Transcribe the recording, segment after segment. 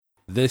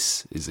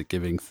This is a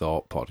Giving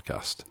Thought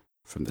podcast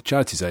from the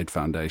Charities Aid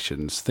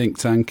Foundation's think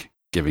tank,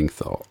 Giving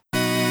Thought.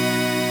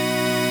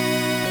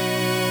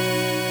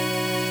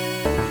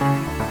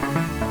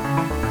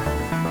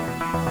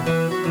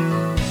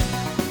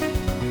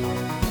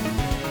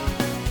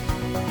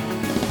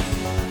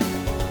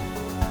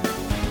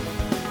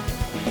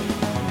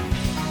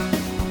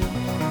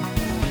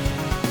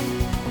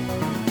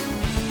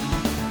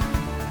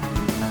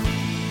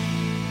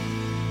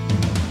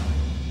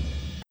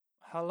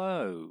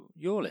 Hello,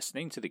 you're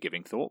listening to the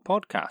Giving Thought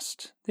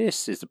podcast.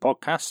 This is the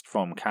podcast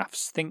from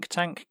CAF's think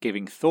tank,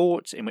 Giving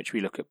Thought, in which we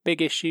look at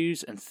big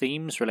issues and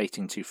themes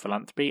relating to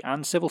philanthropy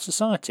and civil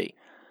society.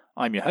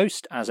 I'm your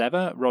host, as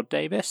ever, Rod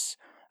Davis,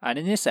 and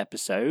in this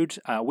episode,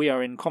 we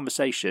are in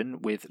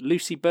conversation with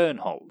Lucy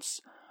Bernholz.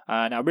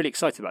 Now, I'm really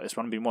excited about this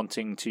one. I've been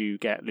wanting to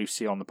get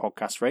Lucy on the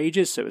podcast for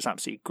ages, so it was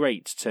absolutely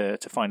great to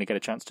finally get a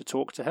chance to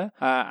talk to her.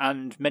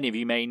 And many of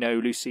you may know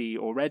Lucy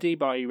already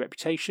by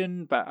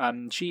reputation, but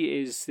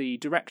she is the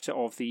director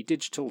of the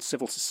Digital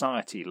Civil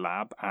Society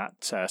Lab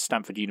at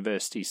Stanford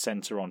University's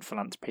Centre on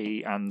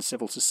Philanthropy and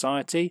Civil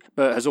Society,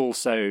 but has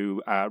also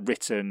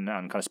written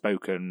and kind of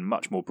spoken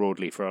much more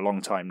broadly for a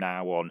long time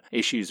now on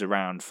issues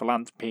around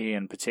philanthropy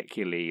and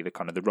particularly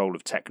the role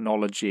of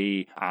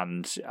technology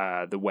and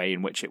the way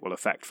in which it will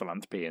affect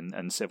philanthropy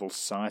and civil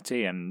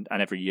society, and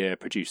every year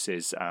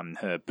produces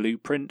her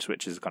blueprint,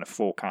 which is a kind of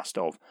forecast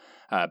of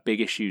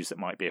big issues that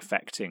might be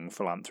affecting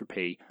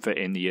philanthropy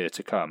in the year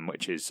to come,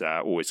 which is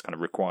always kind of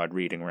required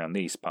reading around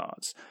these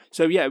parts.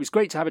 So yeah, it was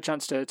great to have a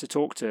chance to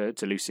talk to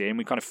Lucy, and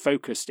we kind of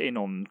focused in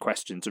on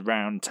questions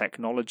around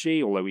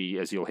technology, although we,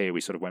 as you'll hear, we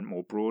sort of went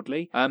more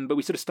broadly. But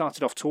we sort of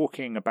started off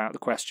talking about the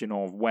question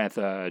of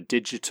whether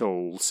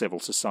digital civil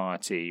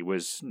society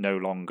was no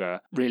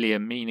longer really a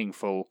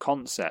meaningful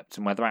concept,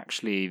 and whether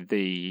actually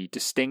the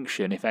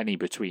distinction, if any,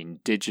 between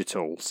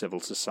digital civil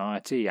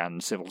society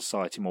and civil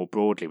society more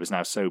broadly was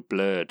now so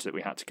blurred that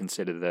we had to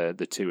consider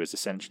the two as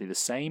essentially the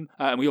same.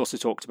 And we also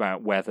talked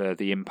about whether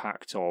the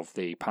impact of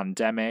the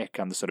pandemic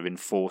and the sort of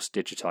enforced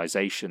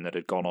digitization that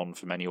had gone on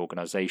for many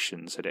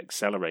organizations had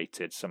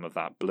accelerated some of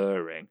that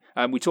blurring.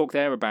 And we talked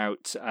there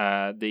about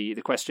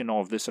the question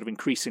of the sort of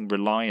increasing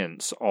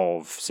reliance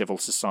of civil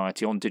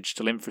society on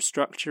digital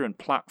infrastructure and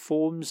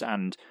platforms,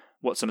 and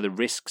what some of the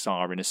risks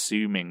are in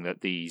assuming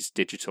that these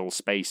digital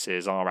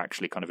spaces are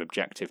actually kind of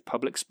objective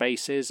public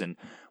spaces, and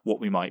what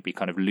we might be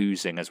kind of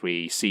losing as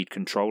we cede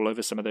control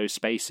over some of those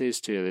spaces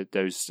to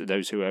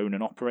those who own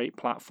and operate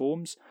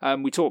platforms.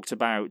 We talked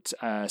about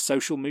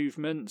social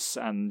movements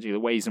and the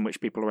ways in which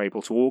people are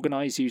able to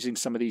organise using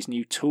some of these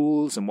new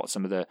tools, and what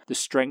some of the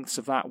strengths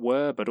of that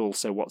were, but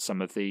also what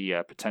some of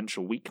the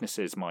potential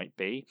weaknesses might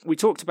be. We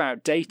talked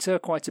about data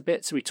quite a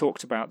bit, so we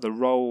talked about the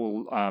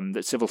role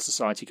that civil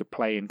society could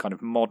play in kind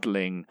of modelling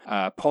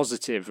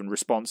positive and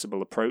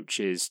responsible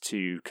approaches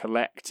to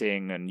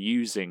collecting and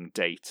using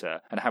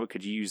data, and how it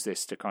could use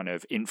this to kind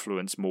of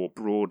influence more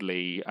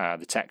broadly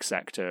the tech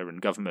sector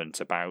and government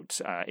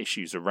about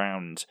issues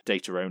around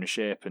data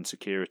ownership and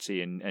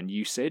security and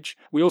usage.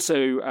 We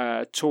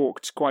also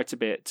talked quite a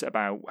bit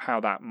about how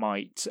that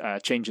might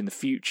change in the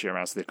future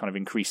as the kind of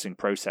increasing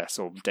process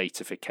of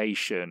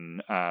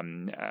datafication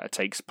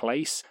takes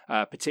place,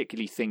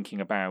 particularly thinking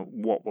about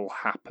what will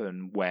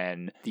happen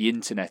when the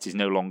internet is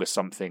no longer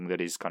something that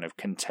is kind of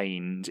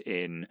contained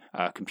in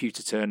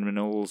computer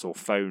terminals or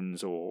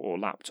phones or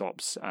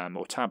laptops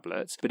or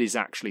tablets, but is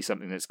actually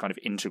something that's kind of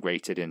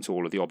integrated into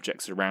all of the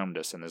objects around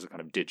us, and there's a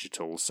kind of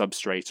digital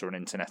substrate or an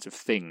internet of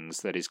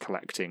things that is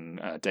collecting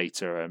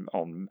data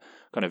on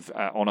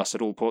us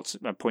at all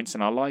points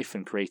in our life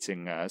and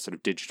creating sort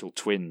of digital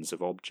twins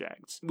of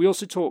objects. We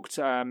also talked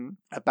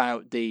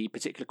about the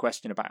particular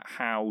question about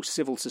how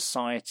civil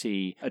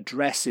society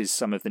addresses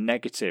some of the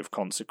negative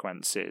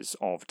consequences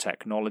of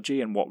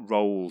technology, and what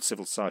role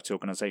civil society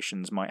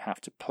organisations might have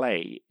to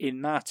play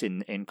in that,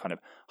 in kind of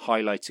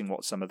highlighting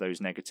what some of those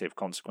negative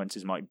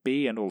consequences might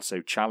be, and also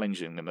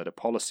challenging them at a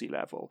policy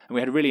level. And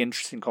we had a really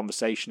interesting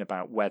conversation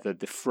about whether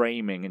the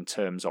framing in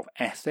terms of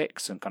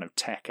ethics and kind of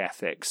tech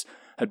ethics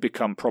had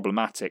become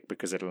problematic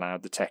because it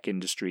allowed the tech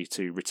industry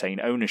to retain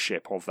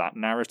ownership of that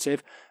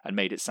narrative and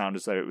made it sound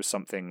as though it was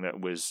something that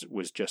was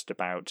just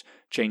about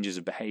changes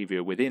of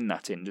behaviour within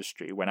that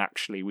industry, when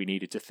actually we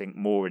needed to think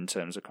more in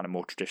terms of kind of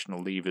more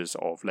traditional levers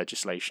of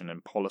legislation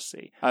and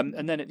policy.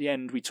 And then at the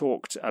end we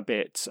talked a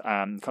bit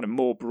kind of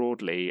more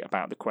broadly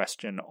about the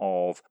question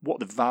of what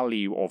the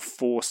value of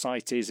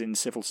foresight is in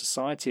civil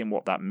society and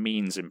what that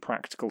means in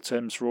practical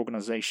terms for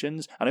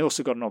organisations. And I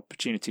also got an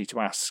opportunity to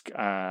ask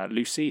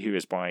Lucy, who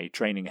is by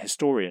training a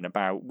historian,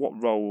 about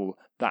what role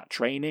that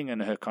training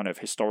and her kind of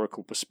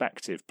historical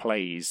perspective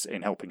plays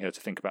in helping her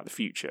to think about the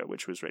future,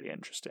 which was really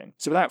interesting.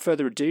 So without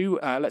further ado,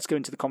 let's go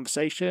into the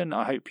conversation.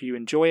 I hope you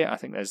enjoy it. I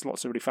think there's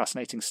lots of really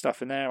fascinating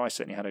stuff in there. I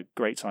certainly had a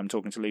great time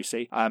talking to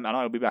Lucy, and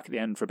I'll be back at the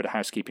end for a bit of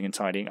housekeeping and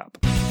tidying up.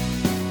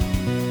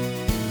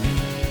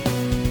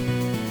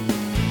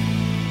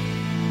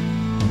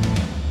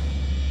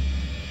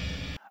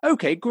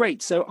 Okay,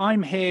 great. So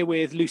I'm here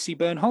with Lucy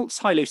Bernholz.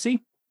 Hi,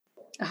 Lucy.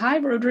 Hi,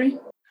 Rodri.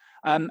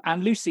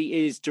 And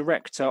Lucy is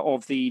director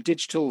of the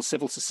Digital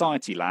Civil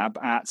Society Lab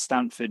at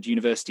Stanford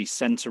University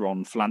Center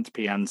on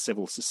Philanthropy and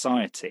Civil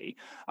Society,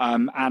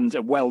 and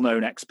a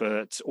well-known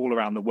expert all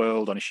around the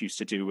world on issues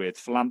to do with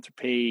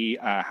philanthropy,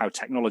 how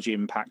technology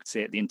impacts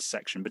it, the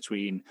intersection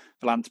between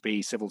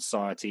philanthropy, civil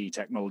society,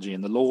 technology,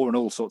 and the law, and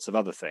all sorts of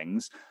other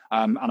things.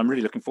 And I'm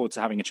really looking forward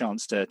to having a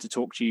chance to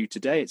talk to you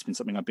today. It's been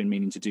something I've been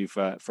meaning to do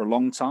for a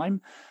long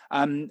time.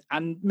 And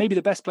maybe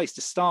the best place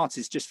to start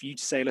is just for you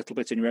to say a little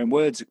bit in your own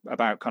words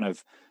about kind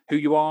of who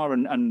you are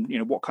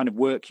and what kind of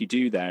work you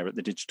do there at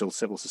the Digital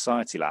Civil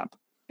Society Lab.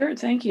 Sure,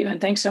 thank you.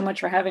 And thanks so much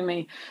for having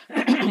me.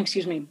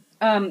 Excuse me.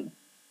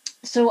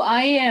 So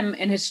I am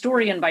an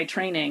historian by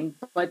training,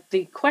 but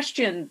the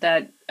question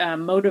that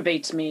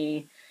motivates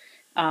me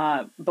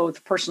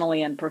both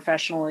personally and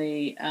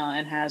professionally,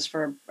 and has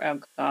for,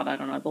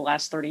 the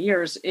last 30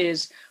 years,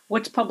 is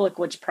what's public,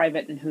 what's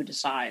private, and who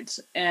decides?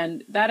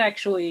 And that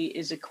actually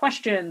is a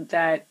question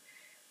that,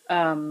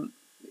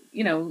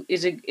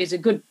 is a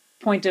good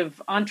point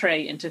of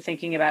entree into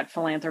thinking about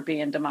philanthropy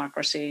and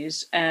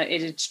democracies.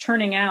 It's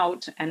turning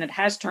out, and it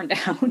has turned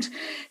out,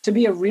 to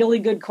be a really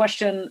good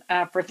question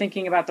for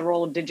thinking about the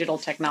role of digital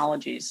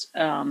technologies.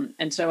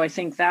 And so I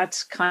think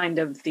that's kind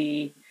of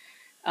the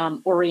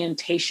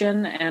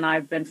orientation. And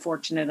I've been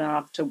fortunate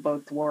enough to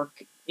both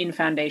work in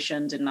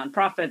foundations and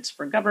nonprofits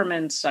for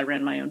governments. I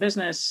ran my own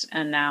business,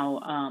 and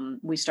now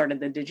we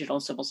started the Digital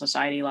Civil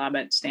Society Lab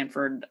at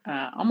Stanford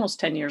almost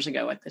 10 years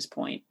ago at this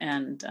point,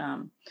 and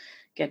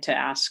get to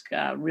ask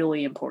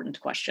really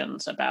important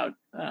questions about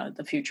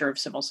the future of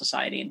civil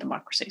society and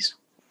democracies.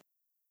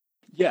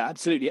 Yeah,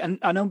 absolutely. And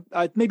I know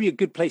maybe a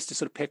good place to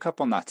sort of pick up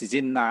on that is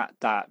in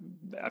that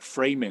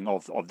framing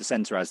of the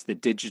centre as the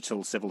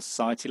Digital Civil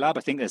Society Lab.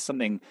 I think there's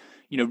something,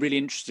 really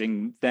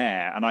interesting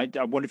there. And I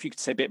wonder if you could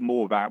say a bit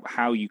more about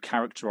how you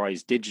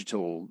characterise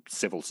digital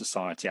civil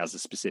society as a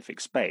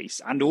specific space,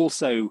 and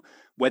also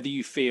whether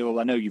you feel,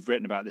 I know you've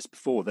written about this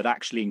before, that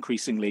actually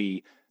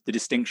increasingly the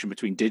distinction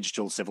between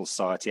digital civil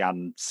society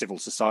and civil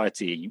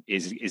society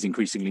is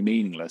increasingly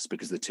meaningless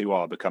because the two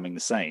are becoming the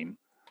same.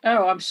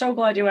 Oh, I'm so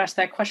glad you asked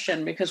that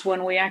question, because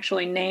when we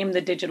actually named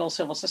the Digital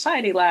Civil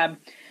Society Lab,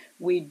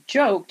 we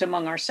joked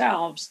among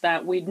ourselves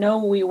that we'd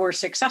know we were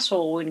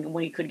successful when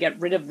we could get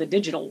rid of the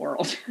digital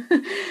world.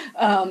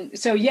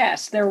 So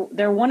yes,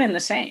 they're one and the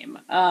same.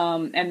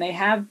 And they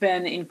have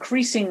been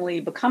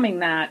increasingly becoming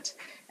that,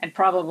 and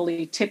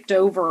probably tipped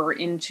over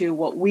into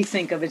what we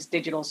think of as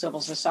digital civil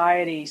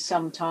society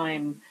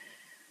sometime,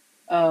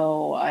 at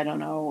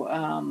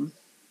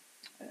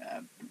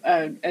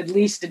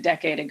least a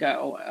decade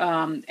ago.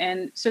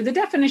 And so the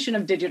definition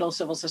of digital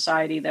civil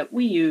society that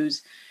we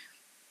use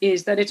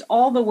is that it's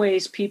all the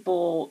ways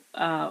people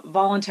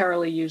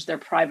voluntarily use their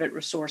private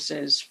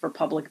resources for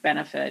public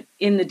benefit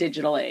in the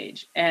digital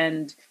age.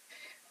 And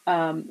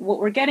what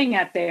we're getting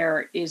at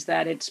there is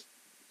that it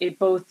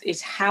both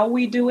is how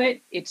we do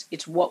it,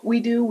 it's what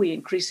we do. We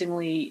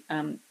increasingly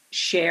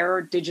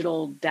share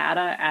digital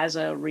data as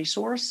a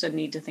resource and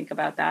need to think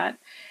about that.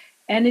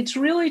 And it's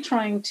really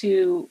trying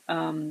to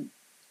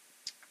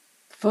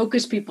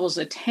focus people's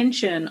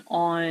attention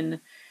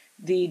on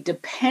the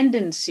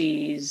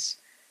dependencies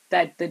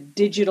that the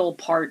digital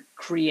part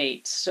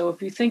creates. So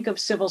if you think of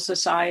civil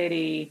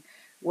society,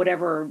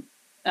 whatever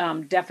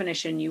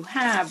definition you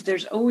have,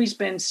 there's always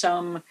been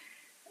some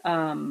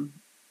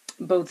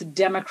both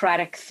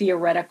democratic,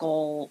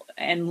 theoretical,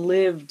 and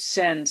lived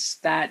sense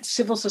that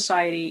civil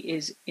society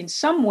is in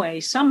some way,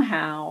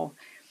 somehow,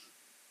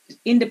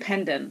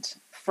 independent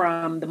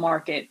from the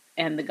market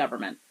and the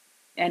government.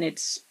 And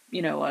it's,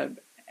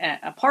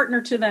 a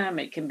partner to them.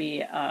 It can be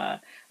a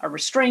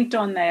restraint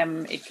on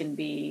them. It can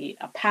be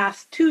a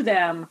path to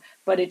them,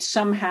 but it's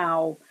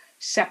somehow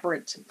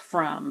separate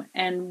from.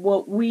 And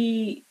what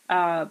we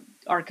are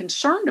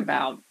concerned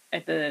about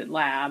at the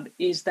lab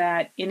is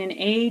that in an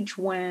age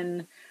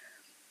when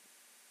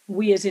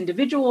we as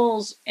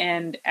individuals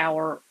and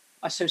our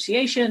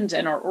associations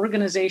and our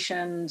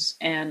organizations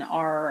and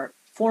our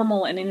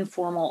formal and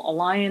informal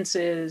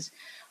alliances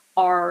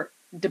are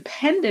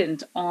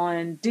dependent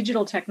on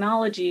digital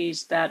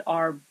technologies that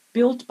are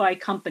built by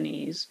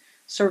companies,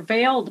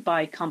 surveilled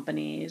by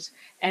companies,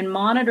 and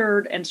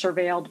monitored and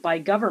surveilled by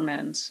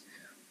governments,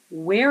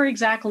 where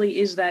exactly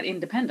is that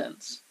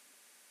independence?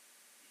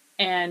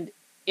 And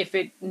if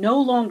it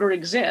no longer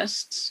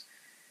exists,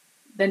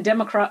 then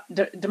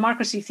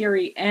democracy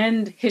theory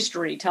and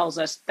history tells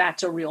us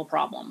that's a real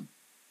problem.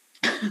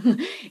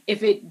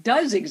 If it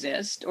does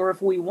exist, or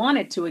if we want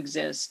it to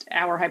exist,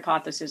 our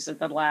hypothesis at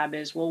the lab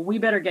is, well, we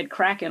better get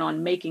cracking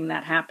on making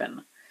that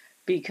happen,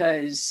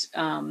 because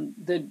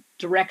the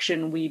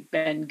direction we've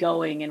been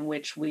going, in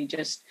which we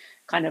just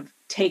kind of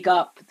take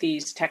up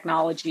these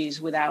technologies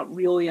without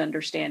really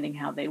understanding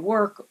how they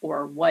work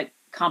or what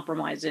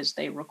compromises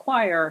they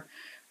require,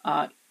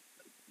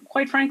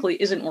 quite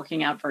frankly, isn't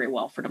working out very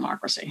well for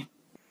democracy.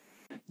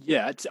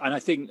 Yeah, and I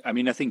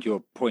think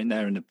your point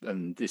there,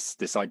 and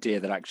this idea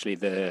that actually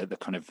the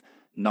kind of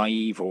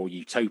naive or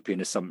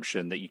utopian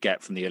assumption that you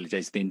get from the early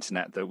days of the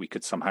internet that we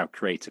could somehow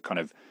create a kind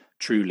of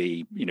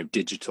truly,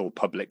 digital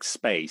public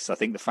space. I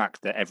think the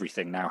fact that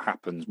everything now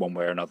happens one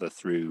way or another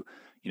through,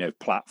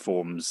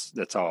 platforms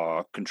that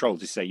are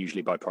controlled, say,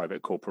 usually by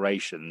private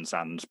corporations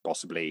and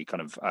possibly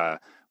kind of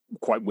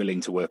quite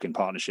willing to work in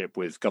partnership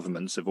with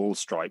governments of all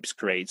stripes,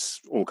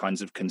 creates all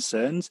kinds of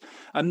concerns.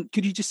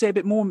 Could you just say a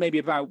bit more maybe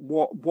about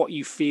what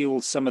you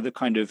feel some of the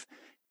kind of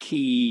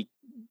key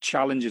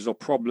challenges or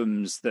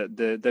problems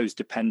that those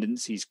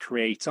dependencies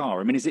create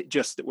are? I mean, is it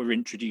just that we're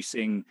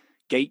introducing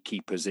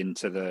gatekeepers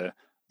into the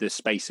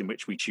space in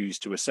which we choose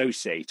to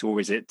associate, or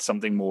is it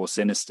something more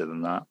sinister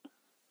than that?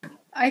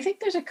 I think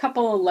there's a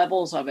couple of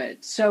levels of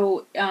it.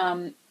 So,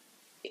 and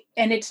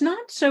it's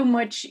not so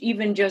much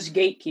even just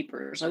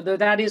gatekeepers, although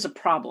that is a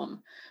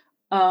problem.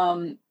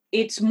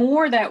 It's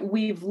more that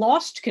we've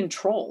lost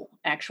control.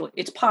 Actually,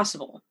 it's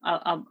possible.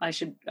 I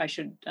should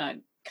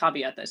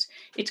caveat this.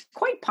 It's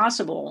quite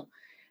possible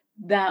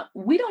that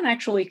we don't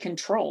actually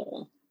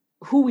control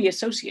who we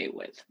associate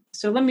with.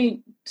 So let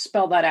me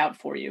spell that out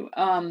for you.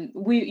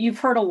 You've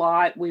heard a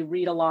lot, we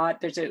read a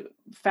lot. There's a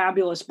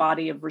fabulous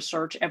body of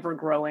research ever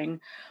growing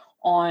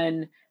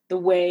on the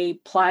way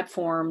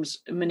platforms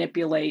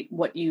manipulate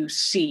what you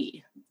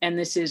see. And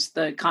this is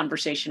the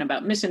conversation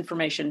about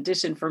misinformation,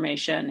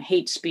 disinformation,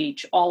 hate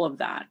speech, all of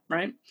that,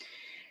 right?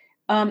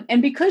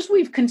 And because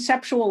we've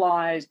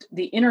conceptualized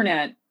the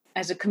internet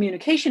as a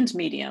communications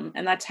medium,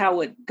 and that's how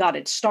it got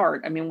its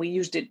start. I mean, we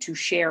used it to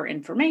share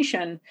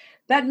information.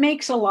 That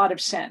makes a lot of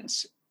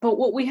sense. But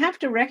what we have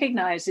to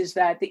recognize is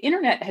that the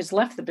internet has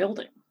left the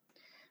building.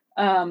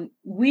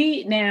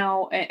 We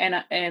now,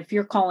 and if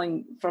you're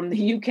calling from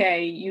the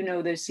UK, you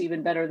know this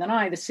even better than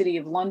I, the City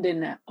of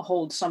London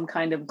holds some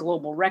kind of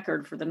global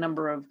record for the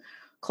number of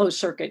closed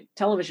circuit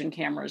television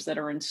cameras that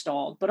are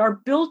installed. But our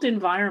built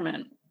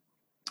environment,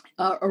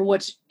 or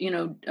what's,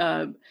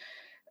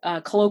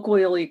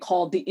 colloquially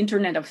called the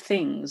Internet of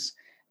Things,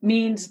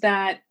 means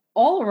that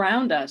all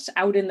around us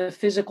out in the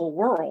physical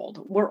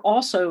world, we're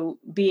also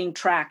being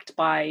tracked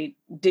by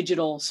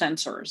digital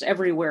sensors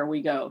everywhere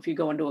we go. If you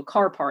go into a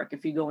car park,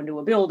 if you go into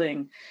a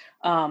building,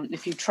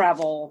 if you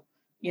travel,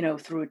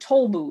 through a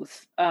toll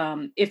booth,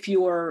 if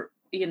you're,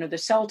 the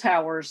cell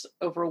towers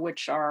over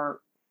which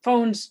our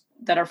phones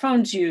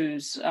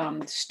use,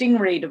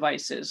 Stingray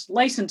devices,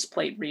 license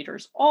plate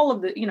readers, all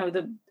of the,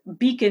 the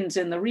beacons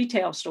in the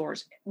retail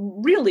stores.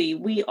 Really,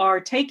 we are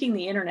taking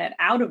the internet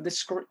out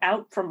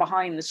from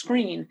behind the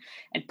screen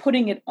and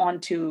putting it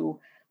onto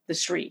the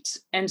streets.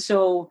 And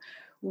so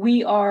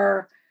we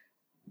are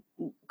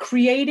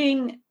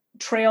creating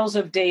trails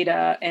of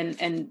data,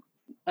 and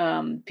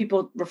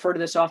people refer to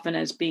this often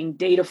as being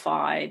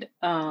datafied,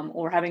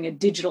 or having a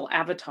digital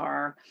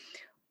avatar,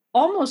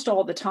 almost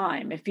all the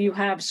time. If you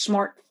have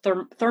smart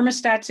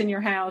thermostats in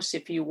your house,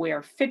 if you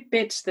wear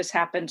Fitbits, this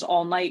happens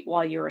all night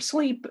while you're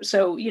asleep.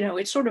 So,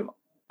 it's sort of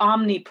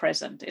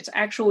omnipresent. It's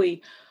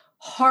actually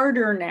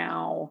harder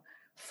now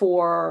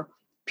for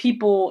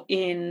people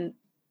in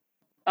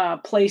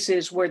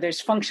places where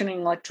there's functioning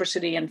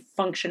electricity and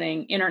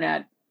functioning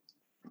internet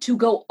to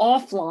go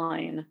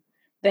offline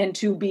than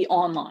to be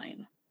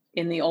online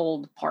in the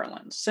old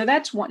parlance. So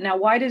that's one. Now,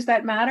 why does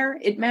that matter?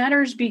 It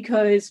matters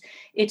because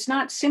it's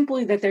not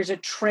simply that there's a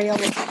trail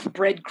of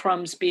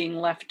breadcrumbs being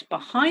left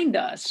behind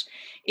us.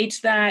 It's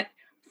that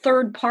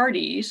third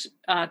parties,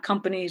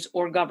 companies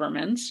or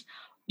governments,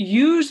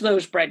 use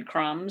those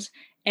breadcrumbs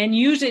and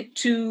use it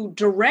to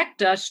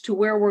direct us to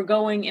where we're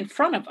going in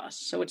front of us.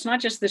 So it's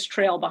not just this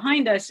trail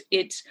behind us,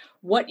 it's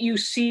what you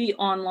see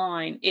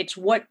online. It's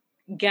what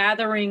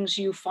gatherings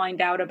you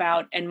find out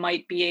about and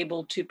might be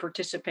able to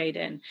participate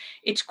in.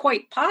 It's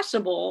quite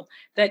possible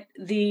that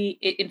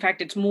in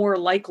fact, it's more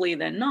likely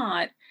than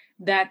not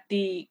that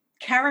the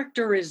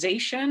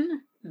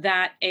characterization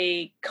that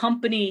a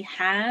company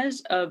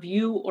has of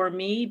you or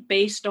me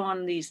based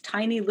on these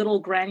tiny little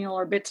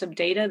granular bits of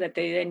data that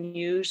they then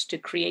use to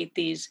create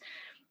these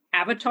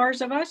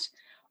avatars of us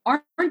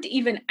aren't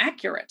even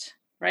accurate.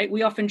 Right?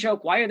 We often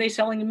joke, why are they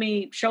showing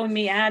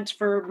me ads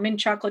for mint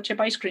chocolate chip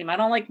ice cream? I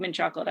don't like mint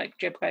chocolate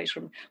chip ice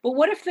cream. But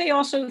what if they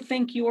also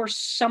think you're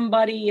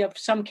somebody of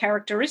some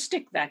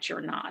characteristic that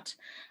you're not,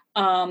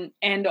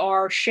 and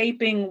are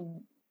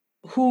shaping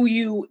who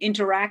you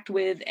interact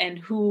with and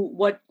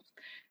what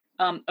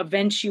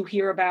events you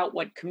hear about,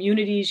 what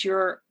communities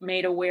you're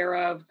made aware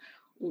of,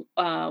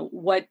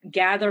 what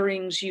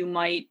gatherings you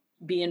might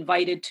be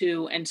invited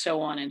to, and so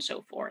on and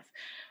so forth.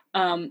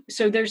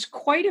 So there's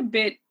quite a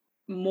bit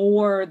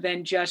more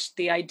than just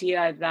the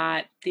idea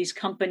that these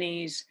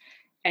companies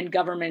and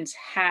governments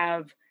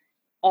have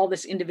all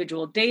this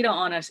individual data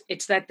on us.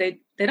 It's that they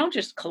don't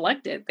just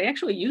collect it, they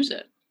actually use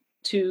it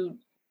to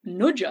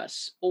nudge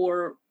us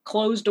or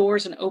close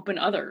doors and open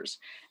others.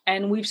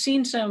 And we've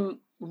seen some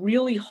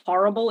really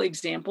horrible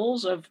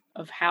examples of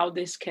how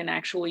this can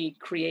actually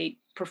create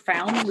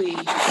profoundly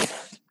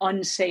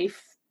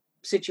unsafe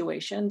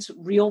situations,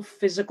 real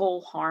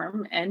physical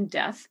harm and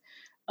death.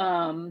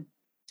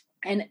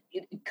 And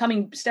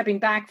stepping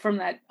back from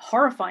that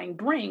horrifying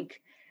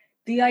brink,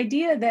 the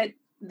idea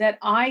that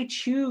I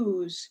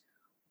choose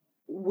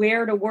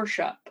where to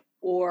worship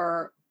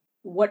or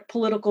what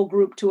political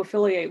group to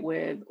affiliate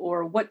with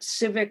or what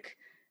civic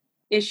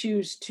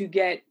issues to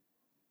get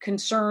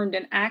concerned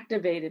and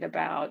activated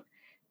about,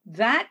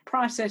 that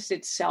process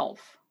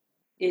itself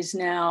is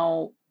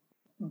now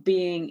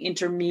being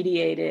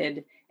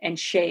intermediated and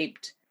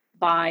shaped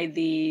by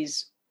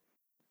these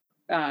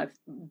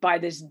by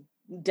this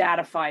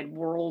datafied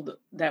world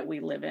that we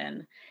live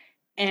in,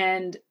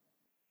 and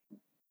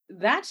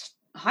that's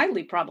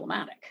highly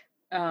problematic.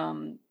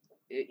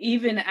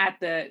 Even at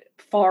the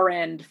far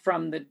end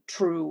from the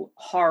true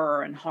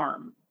horror and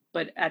harm,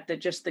 but at the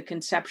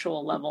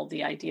conceptual level,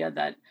 the idea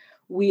that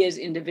we as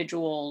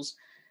individuals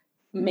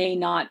may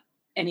not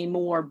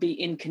anymore be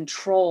in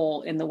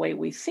control in the way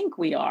we think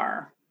we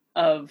are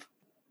of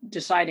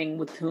deciding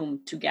with whom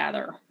to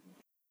gather.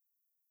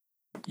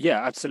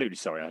 Yeah, absolutely.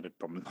 Sorry, I had a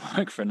problem with the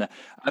microphone there.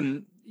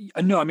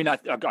 No, I mean,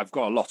 I've got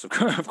a lot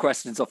of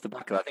questions off the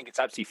back of that. I think it's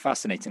absolutely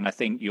fascinating. I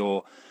think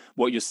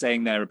what you're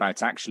saying there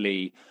about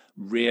actually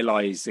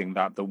realizing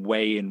that the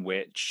way in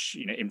which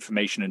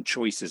information and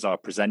choices are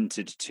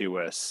presented to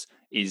us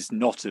is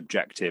not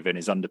objective and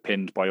is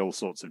underpinned by all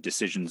sorts of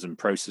decisions and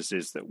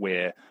processes that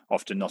we're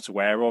often not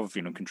aware of,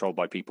 controlled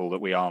by people that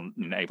we aren't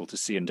able to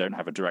see and don't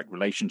have a direct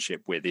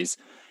relationship with, is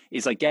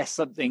I guess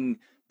something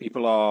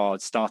people are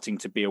starting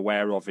to be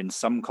aware of in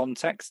some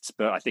contexts,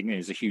 but I think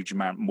there's a huge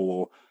amount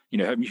more,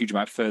 a huge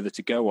amount further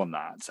to go on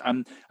that. I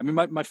mean,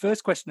 my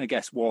first question, I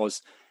guess,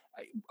 was,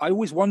 I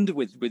always wonder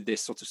with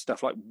this sort of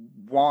stuff, like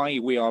why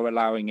we are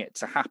allowing it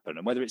to happen,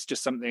 and whether it's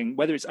just something,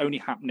 whether it's only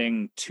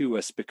happening to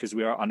us because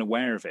we are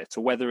unaware of it,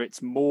 or whether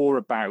it's more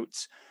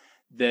about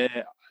the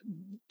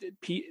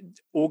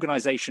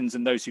organizations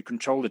and those who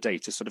control the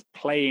data sort of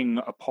playing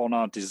upon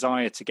our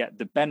desire to get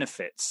the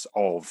benefits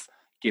of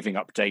giving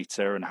up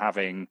data and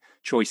having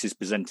choices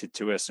presented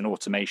to us and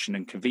automation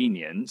and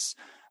convenience,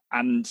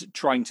 and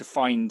trying to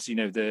find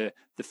the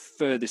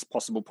furthest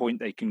possible point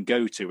they can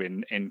go to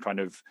in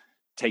kind of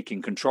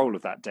taking control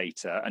of that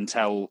data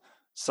until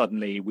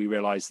suddenly we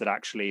realize that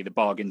actually the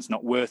bargain's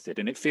not worth it.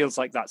 And it feels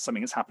like that's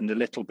something that's happened a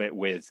little bit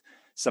with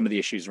some of the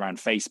issues around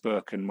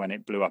Facebook, and when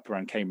it blew up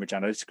around Cambridge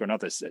Analytica and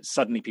others,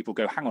 suddenly people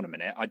go, hang on a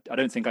minute, I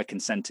don't think I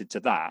consented to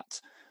that.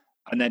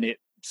 And then it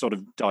sort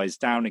of dies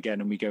down again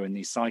and we go in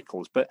these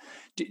cycles. But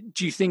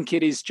do you think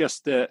it is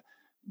just that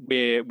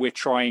we're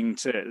trying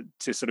to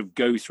sort of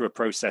go through a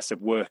process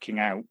of working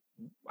out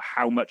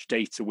how much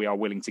data we are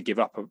willing to give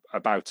up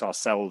about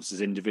ourselves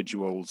as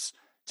individuals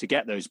to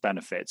get those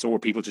benefits, or are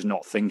people just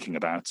not thinking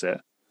about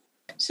it?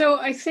 So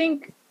I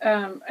think,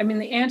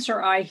 the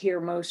answer I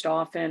hear most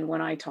often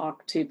when I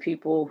talk to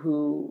people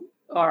who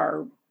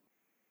are,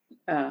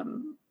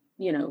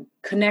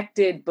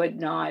 connected but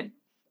not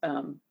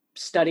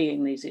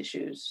studying these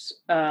issues,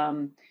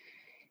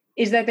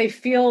 is that they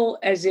feel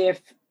as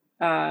if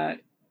the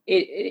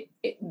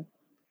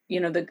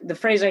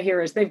phrase I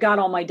hear is, they've got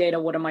all my data,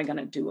 what am I going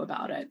to do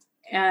about it?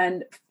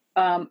 And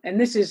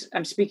this is,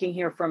 I'm speaking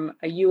here from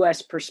a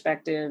US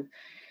perspective,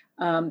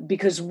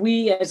 because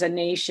we as a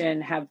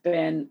nation have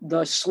been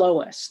the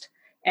slowest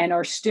and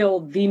are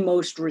still the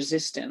most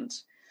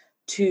resistant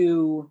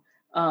to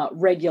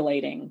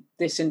regulating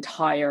this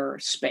entire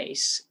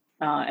space.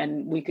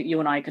 And you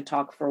and I could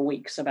talk for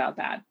weeks about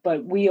that,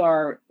 but we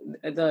are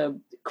the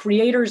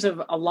creators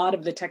of a lot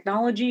of the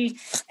technology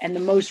and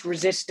the most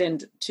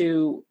resistant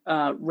to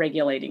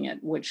regulating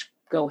it, which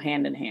go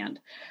hand in hand.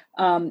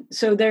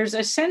 So there's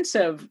a sense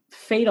of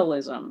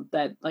fatalism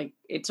that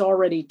it's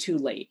already too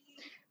late.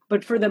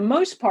 But for the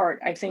most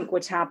part, I think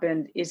what's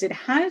happened is it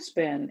has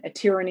been a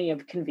tyranny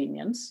of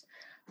convenience,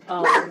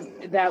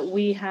 that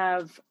we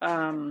have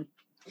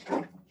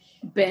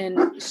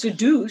been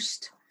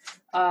seduced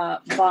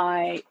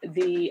by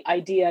the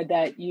idea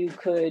that you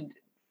could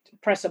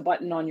press a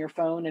button on your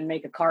phone and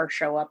make a car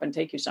show up and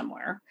take you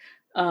somewhere.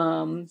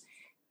 And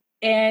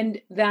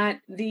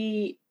that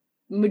the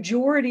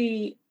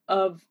majority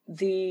of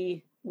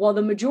the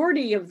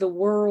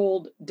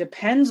world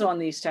depends on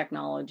these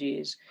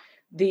technologies,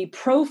 the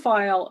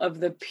profile of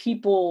the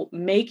people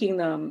making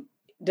them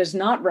does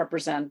not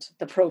represent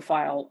the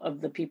profile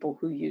of the people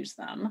who use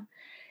them.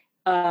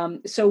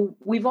 So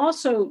we've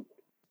also,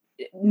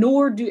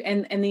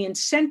 and the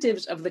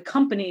incentives of the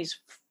companies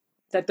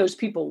that those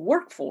people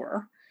work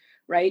for,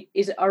 right,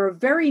 are a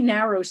very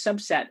narrow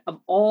subset of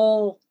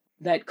all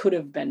that could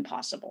have been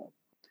possible.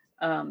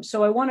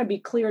 So I want to be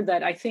clear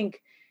that I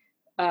think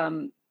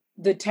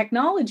the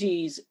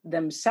technologies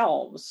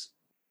themselves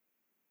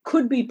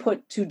could be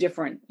put to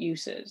different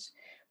uses,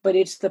 but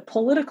it's the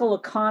political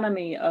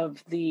economy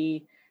of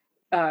the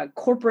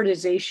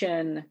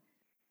corporatization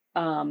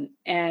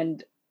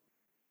and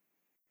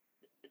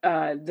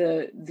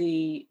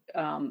the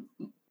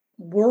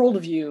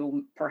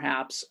worldview,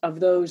 perhaps, of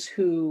those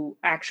who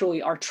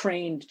actually are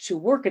trained to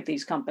work at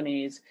these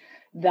companies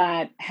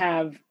that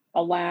have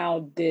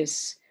allowed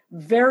this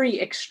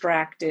very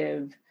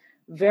extractive,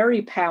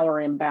 very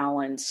power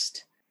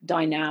imbalanced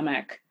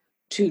dynamic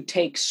to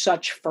take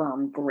such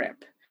firm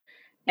grip.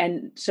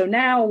 And so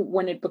now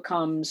when it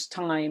becomes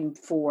time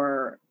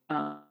for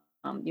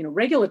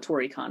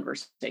regulatory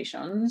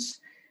conversations,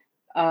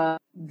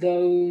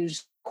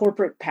 those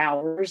corporate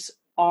powers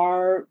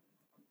are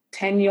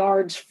 10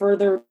 yards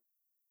further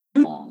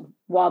along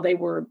while they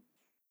were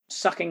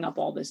sucking up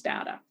all this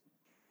data.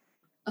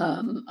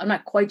 I'm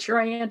not quite sure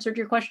I answered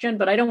your question,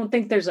 but I don't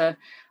think there's a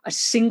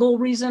single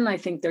reason. I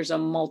think there's a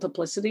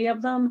multiplicity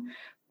of them.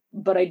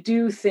 But I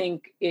do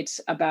think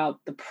it's about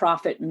the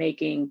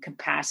profit-making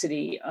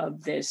capacity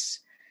of this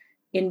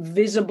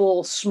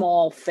invisible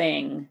small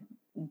thing,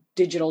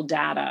 digital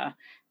data,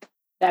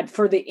 that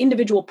for the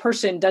individual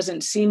person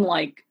doesn't seem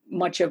like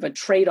much of a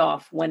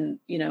trade-off when,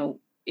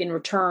 in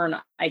return,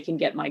 I can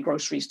get my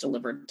groceries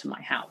delivered to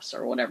my house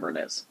or whatever it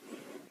is.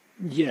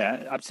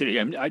 Yeah,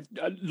 absolutely. I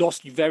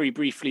lost you very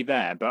briefly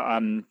there,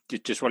 but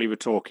just while you were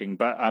talking.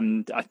 But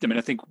I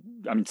think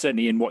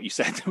certainly in what you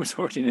said, there was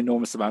already an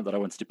enormous amount that I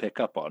wanted to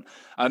pick up on.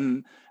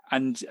 And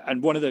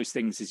one of those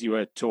things is you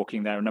were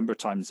talking there a number of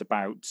times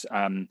about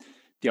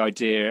the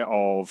idea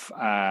of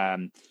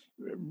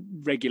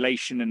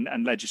regulation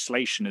and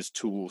legislation as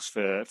tools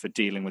for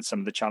dealing with some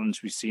of the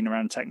challenges we've seen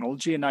around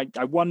technology. And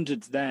I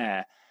wondered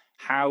there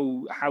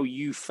how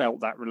you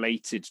felt that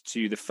related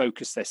to the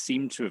focus there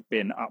seemed to have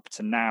been up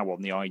to now on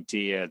the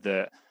idea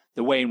that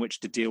the way in which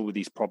to deal with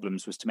these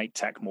problems was to make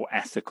tech more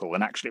ethical.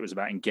 And actually it was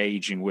about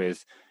engaging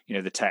with,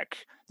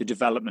 the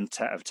development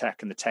of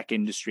tech and the tech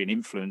industry and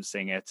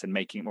influencing it and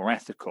making it more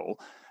ethical.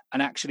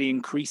 And actually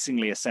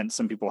increasingly a sense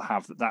some people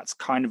have that's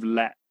kind of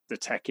let the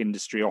tech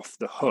industry off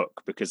the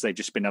hook because they've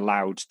just been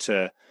allowed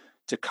to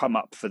come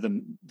up for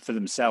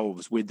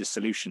themselves with the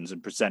solutions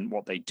and present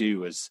what they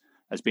do as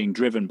being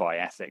driven by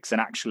ethics. And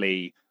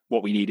actually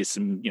what we need is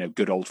some,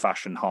 good old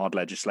fashioned hard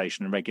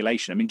legislation and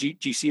regulation. I mean, do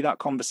you see that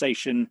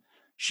conversation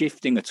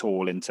shifting at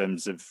all in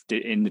terms of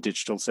in the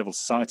digital civil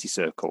society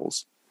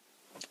circles?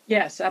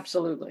 Yes,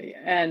 absolutely.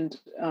 And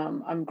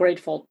I'm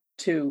grateful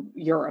to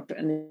Europe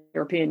and the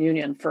European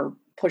Union for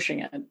pushing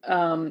it.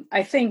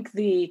 I think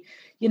the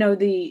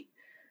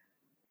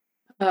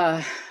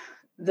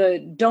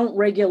don't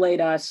regulate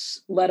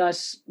us, let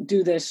us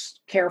do this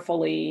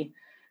carefully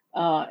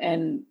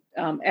and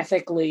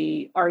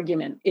ethically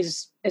argument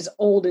is as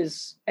old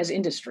as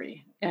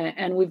industry.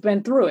 And we've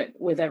been through it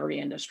with every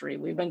industry.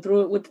 We've been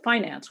through it with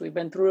finance. We've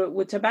been through it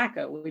with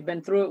tobacco. We've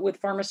been through it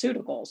with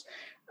pharmaceuticals.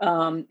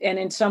 And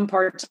in some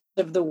parts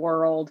of the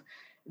world,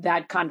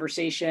 that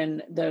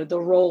conversation, the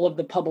role of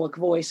the public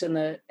voice and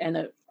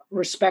the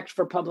respect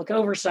for public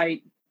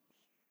oversight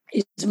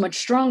is much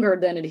stronger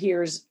than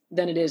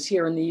it is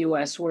here in the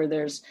US, where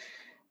there's,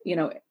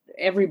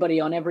 everybody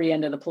on every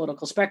end of the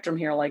political spectrum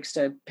here likes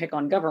to pick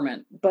on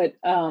government. But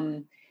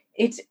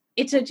it's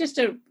just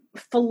a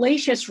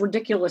fallacious,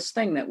 ridiculous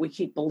thing that we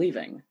keep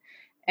believing.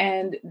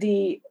 And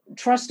the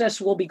trust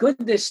us will be good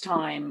this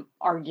time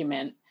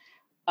argument,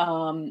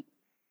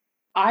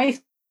 I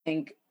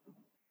think,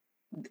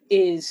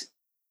 is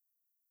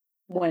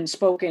when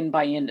spoken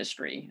by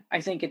industry.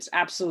 I think it's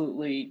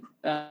absolutely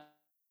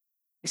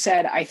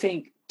said. I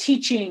think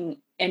teaching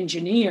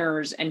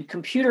engineers and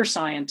computer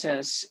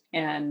scientists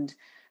and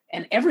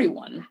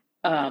everyone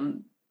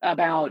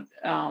about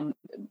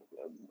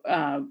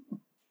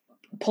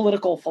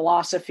political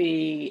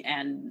philosophy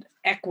and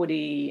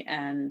equity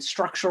and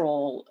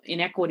structural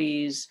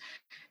inequities,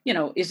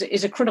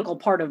 is a critical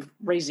part of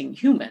raising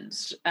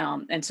humans.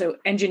 And so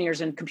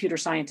engineers and computer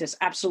scientists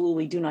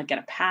absolutely do not get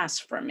a pass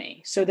from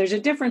me. So there's a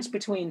difference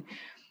between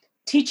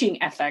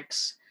teaching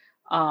ethics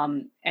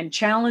and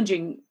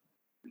challenging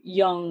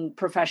young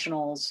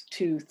professionals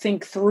to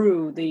think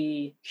through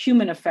the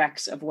human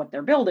effects of what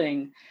they're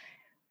building.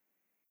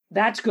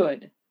 That's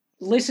good.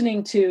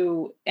 Listening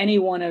to any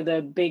one of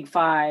the big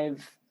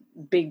 5,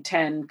 big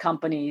 10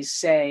 companies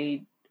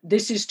say,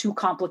 this is too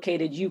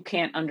complicated, you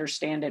can't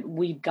understand it,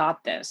 we've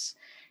got this,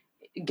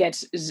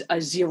 gets a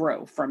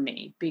 0 from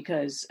me.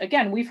 Because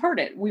again, we've heard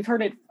it.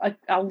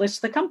 I'll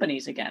list the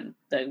companies again: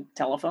 the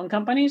telephone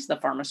companies, the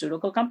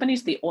pharmaceutical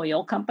companies, the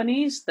oil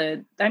companies.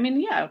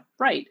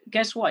 Right.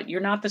 Guess what?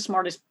 You're not the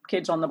smartest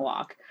kids on the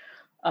block.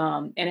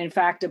 And in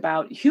fact,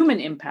 about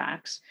human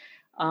impacts,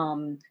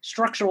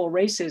 structural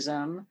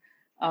racism,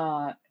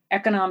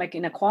 economic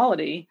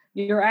inequality,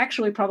 you're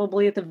actually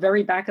probably at the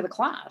very back of the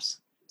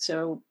class.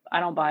 So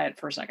I don't buy it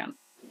for a second.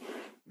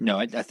 No,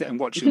 I'm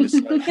watching this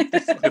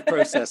the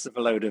process of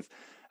a load of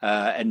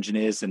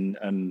engineers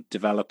and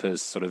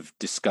developers sort of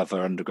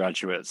discover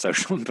undergraduate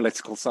social and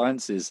political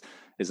science is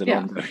an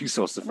ongoing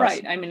source of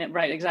fascination. Right.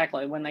 Right,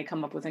 exactly. When they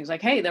come up with things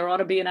like, hey, there ought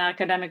to be an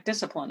academic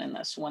discipline in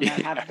this, when there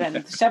have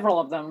been several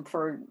of them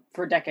for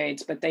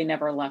decades, but they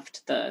never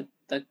left the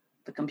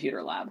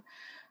computer lab.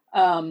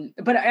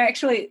 But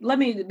actually,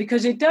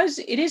 because it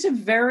is a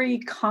very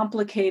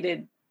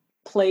complicated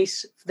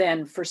place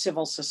then for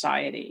civil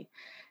society.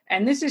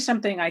 And this is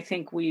something I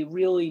think we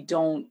really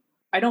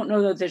I don't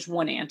know that there's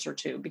one answer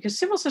to, because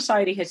civil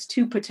society has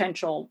 2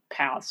 potential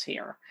paths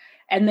here,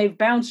 and they've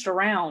bounced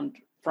around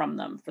from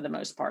them for the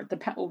most part.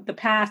 The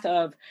path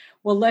of,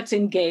 well, let's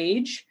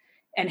engage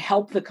and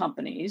help the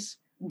companies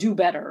do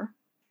better,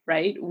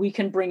 right? We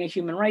can bring a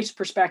human rights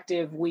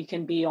perspective. We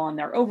can be on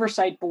their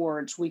oversight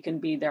boards. We can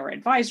be their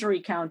advisory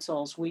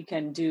councils. We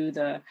can do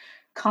the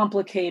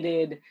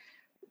complicated,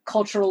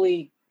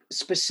 culturally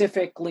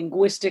specific,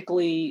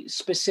 linguistically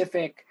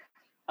specific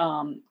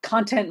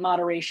content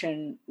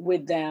moderation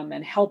with them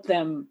and help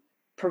them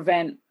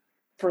prevent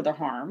further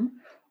harm,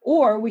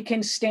 or we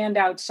can stand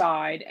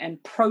outside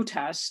and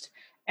protest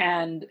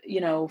and,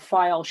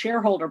 file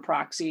shareholder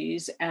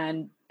proxies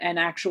and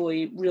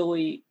actually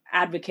really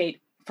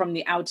advocate from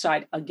the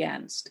outside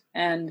against.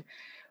 And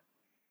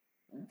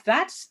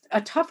that's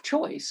a tough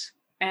choice.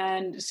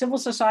 And civil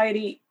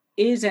society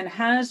is and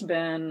has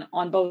been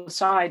on both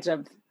sides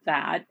of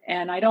that.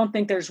 And I don't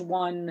think there's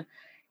one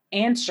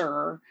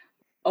answer,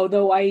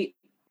 although I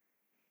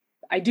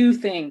do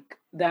think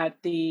that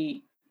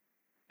the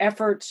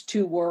efforts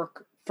to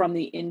work from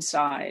the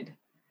inside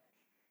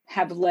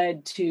have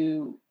led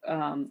to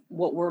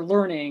what we're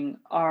learning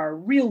are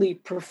really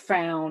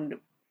profound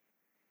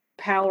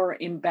power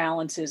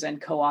imbalances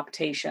and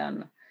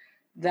co-optation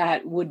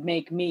that would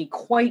make me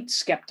quite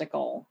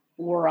skeptical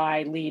were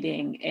I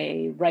leading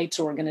a rights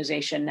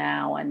organization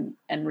now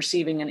and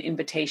receiving an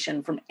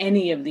invitation from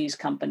any of these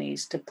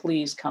companies to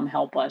please come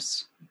help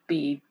us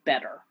be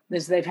better.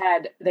 Because they've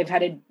had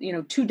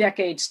 2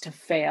 decades to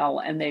fail,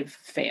 and they've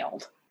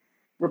failed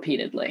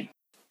repeatedly.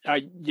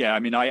 I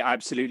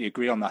absolutely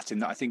agree on that.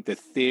 And I think the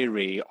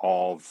theory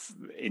of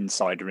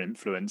insider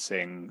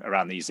influencing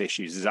around these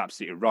issues is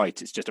absolutely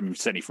right. It's just,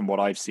 certainly from what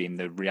I've seen,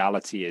 the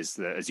reality is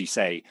that, as you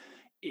say,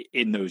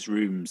 in those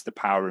rooms, the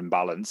power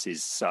imbalance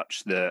is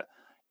such that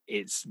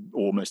it's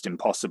almost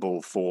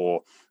impossible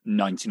for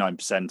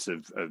 99%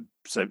 of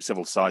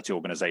civil society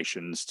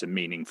organizations to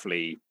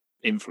meaningfully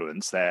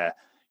influence their,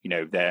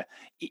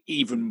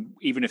 even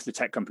if the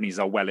tech companies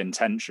are well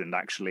intentioned,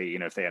 actually,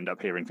 if they end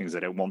up hearing things they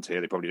don't want to hear,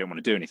 they probably don't want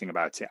to do anything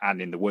about it.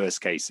 And in the worst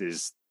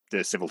cases,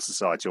 the civil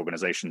society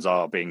organizations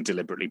are being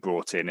deliberately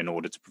brought in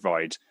order to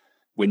provide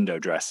window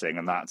dressing,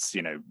 and that's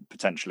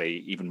potentially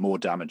even more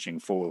damaging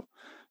for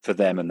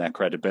them and their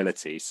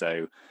credibility.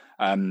 So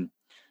I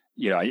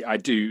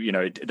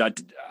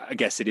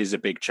guess it is a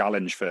big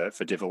challenge for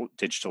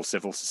digital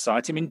civil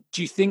society.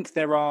 Do you think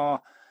there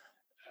are,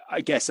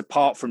 I guess,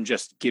 apart from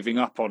just giving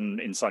up on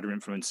insider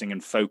influencing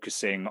and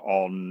focusing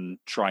on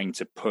trying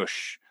to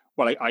push,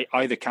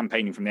 either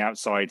campaigning from the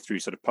outside through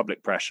sort of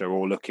public pressure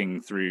or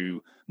looking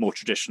through more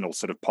traditional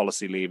sort of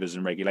policy levers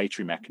and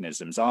regulatory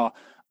mechanisms, are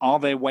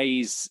there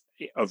ways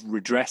of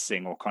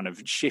redressing or kind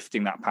of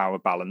shifting that power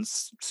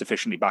balance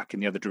sufficiently back in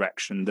the other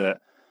direction that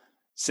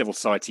civil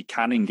society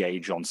can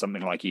engage on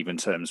something like even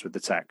terms with the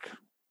tech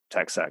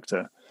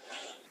sector?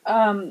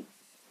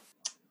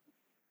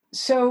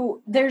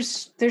 So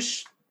there's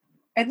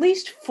at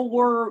least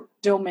 4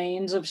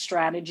 domains of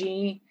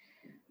strategy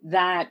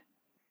that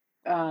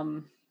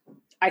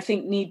I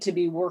think need to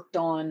be worked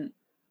on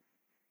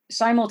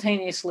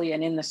simultaneously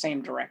and in the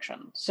same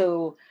direction.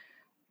 So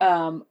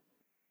to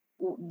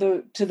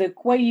the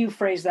way you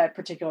phrase that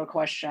particular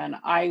question,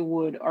 I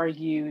would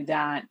argue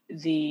that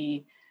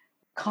the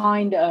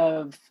kind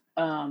of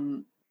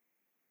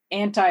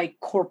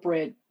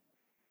anti-corporate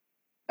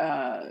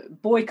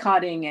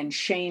boycotting and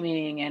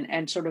shaming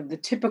and sort of the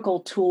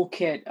typical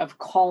toolkit of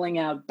calling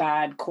out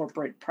bad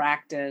corporate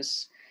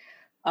practice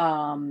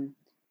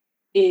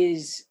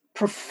is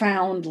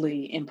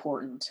profoundly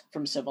important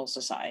from civil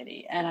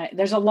society. And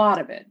there's a lot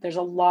of it. There's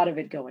a lot of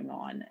it going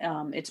on.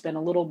 It's been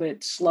a little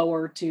bit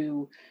slower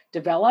to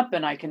develop,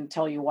 and I can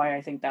tell you why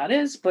I think that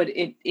is, but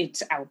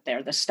it's out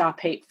there. The Stop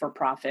Hate for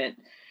Profit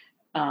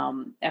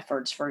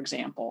efforts, for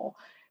example.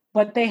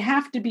 But they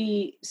have to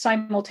be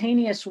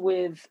simultaneous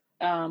with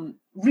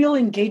real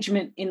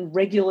engagement in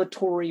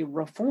regulatory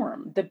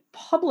reform. The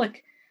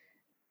public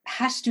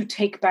has to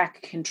take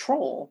back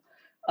control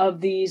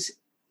of these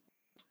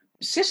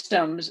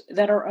systems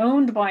that are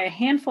owned by a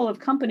handful of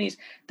companies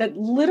that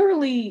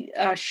literally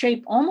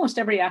shape almost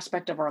every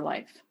aspect of our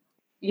life.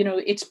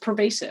 It's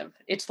pervasive.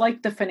 It's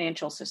like the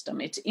financial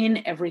system. It's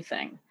in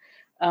everything.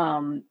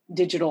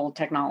 Digital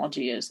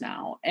technology is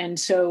now. And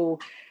so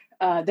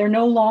they're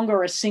no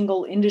longer a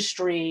single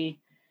industry,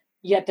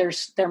 yet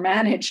they're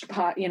managed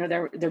by,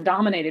 they're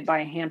dominated by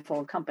a handful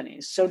of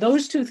companies. So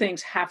those 2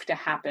 things have to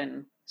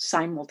happen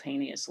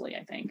simultaneously,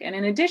 I think. And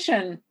in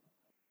addition,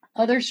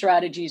 other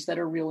strategies that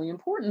are really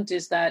important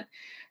is that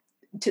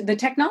the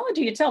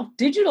technology itself,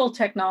 digital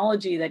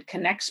technology that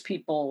connects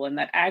people and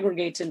that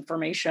aggregates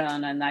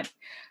information and that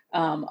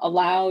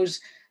allows,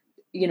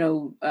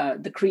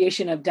 the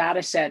creation of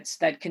data sets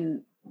that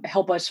can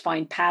help us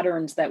find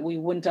patterns that we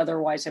wouldn't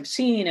otherwise have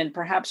seen and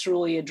perhaps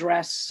really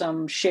address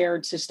some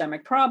shared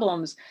systemic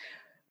problems.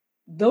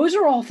 Those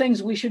are all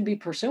things we should be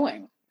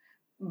pursuing,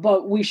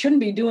 but we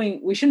shouldn't be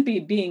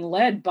being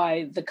led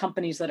by the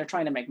companies that are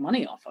trying to make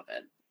money off of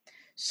it.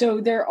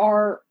 So there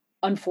are,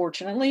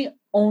 unfortunately,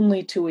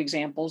 only 2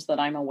 examples that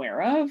I'm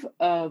aware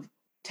of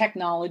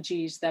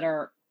technologies that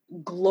are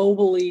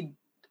globally,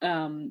 I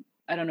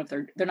don't know if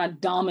they're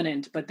not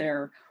dominant, but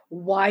they're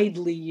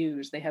widely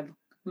used. They have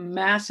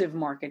massive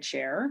market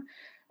share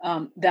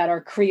that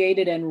are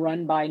created and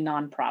run by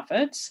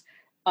nonprofits.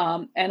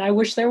 And I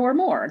wish there were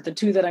more. The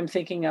 2 that I'm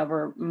thinking of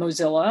are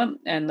Mozilla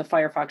and the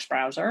Firefox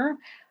browser.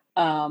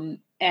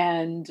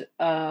 and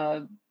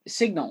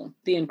Signal,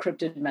 the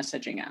encrypted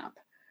messaging app,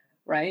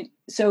 right?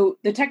 So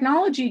the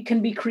technology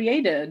can be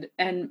created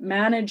and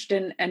managed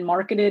and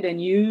marketed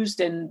and used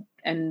and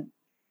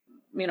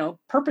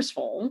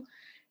purposeful,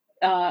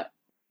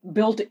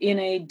 built in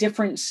a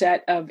different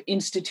set of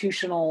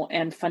institutional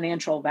and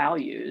financial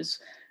values.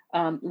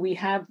 We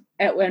have,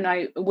 and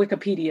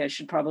Wikipedia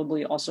should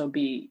probably also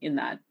be in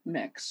that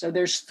mix. So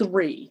there's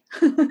 3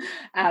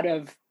 out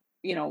of,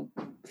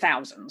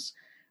 thousands.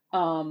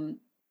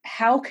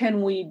 How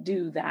can we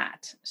do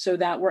that so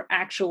that we're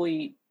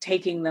actually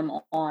taking them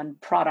on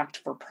product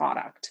for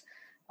product,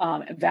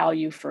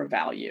 value for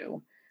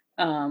value?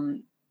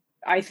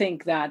 I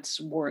think that's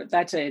a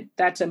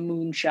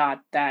moonshot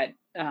that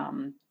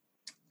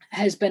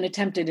has been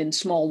attempted in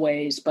small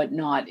ways, but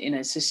not in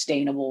a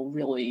sustainable,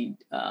 really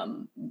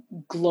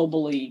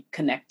globally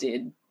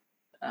connected,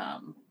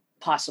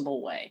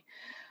 possible way.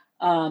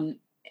 And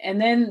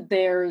then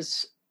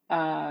there's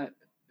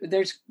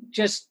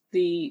just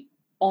the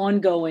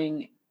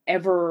ongoing,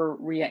 ever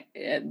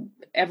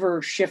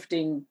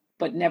shifting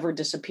but never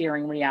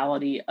disappearing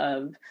reality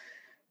of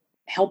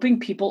helping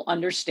people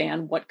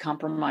understand what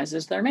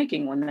compromises they're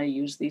making when they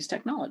use these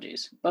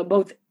technologies. But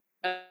both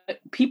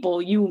people,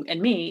 you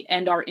and me,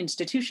 and our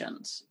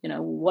institutions,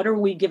 what are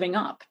we giving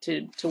up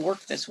to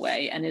work this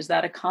way? And is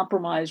that a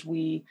compromise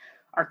we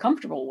are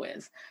comfortable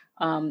with?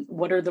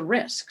 What are the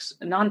risks?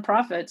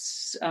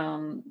 Nonprofits,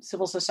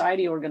 civil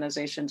society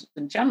organizations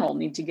in general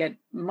need to get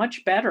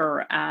much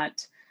better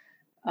at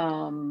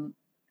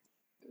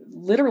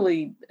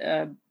literally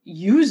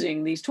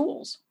using these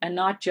tools and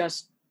not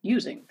just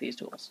using these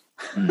tools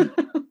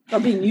or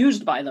being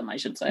used by them, I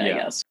should say, I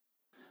guess.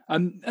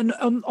 And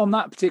on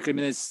that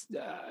particularly,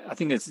 I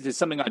think there's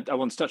something I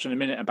want to touch on in a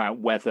minute about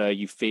whether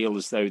you feel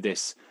as though the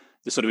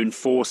sort of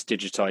enforced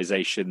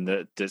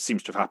digitization that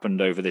seems to have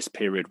happened over this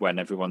period when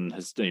everyone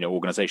has,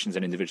 organizations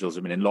and individuals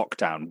have been in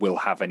lockdown, will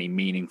have any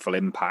meaningful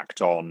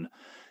impact on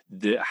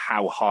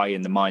how high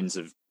in the minds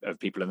of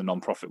people in the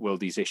nonprofit world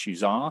these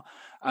issues are.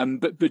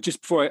 But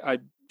just before I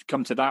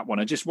come to that one,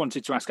 I just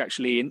wanted to ask,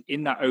 actually,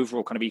 in that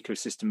overall kind of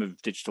ecosystem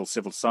of digital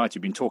civil society,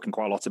 we've been talking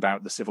quite a lot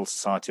about the civil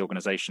society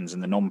organizations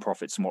and the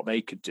nonprofits and what they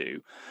could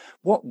do.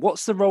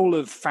 What's the role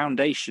of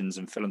foundations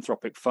and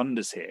philanthropic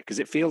funders here? Because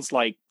it feels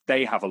like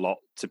they have a lot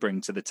to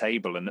bring to the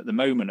table, and at the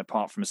moment,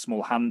 apart from a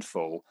small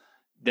handful,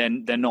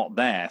 then they're not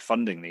there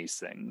funding these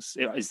things.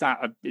 Is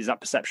that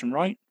perception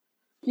right?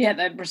 Yeah,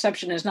 that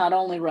perception is not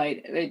only right,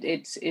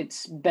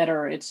 it's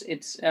better,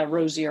 it's a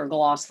rosier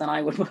gloss than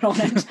I would put on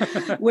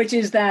it, which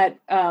is that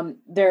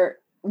there,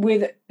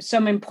 with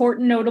some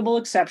important notable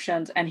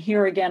exceptions, and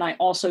here again, I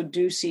also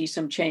do see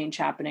some change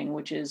happening,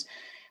 which is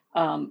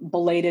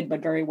belated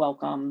but very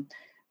welcome.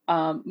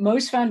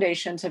 Most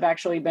foundations have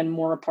actually been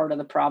more a part of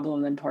the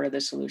problem than part of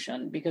the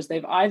solution, because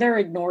they've either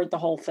ignored the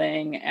whole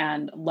thing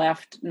and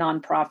left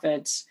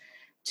nonprofits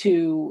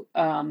to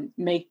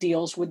make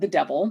deals with the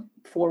devil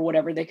for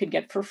whatever they could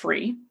get for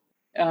free,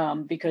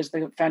 because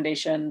the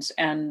foundations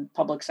and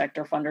public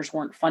sector funders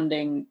weren't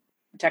funding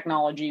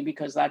technology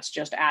because that's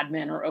just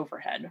admin or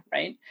overhead,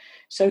 right?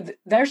 So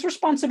there's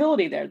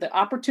responsibility there. The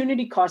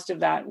opportunity cost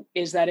of that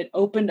is that it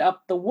opened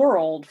up the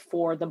world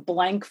for the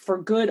blank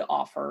for good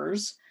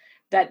offers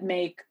that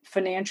make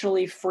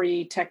financially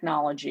free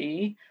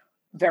technology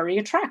very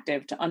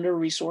attractive to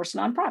under-resourced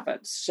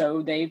nonprofits.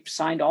 So they've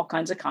signed all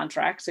kinds of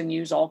contracts and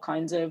use all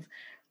kinds of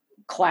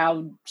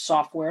cloud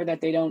software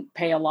that they don't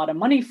pay a lot of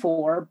money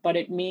for, but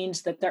it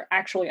means that they're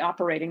actually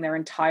operating their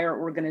entire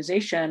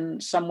organization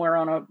somewhere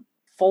on a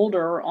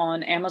folder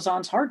on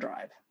Amazon's hard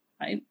drive,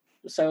 right?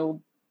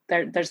 So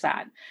there's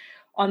that.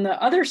 On the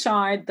other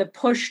side, the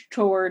push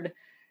toward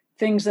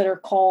things that are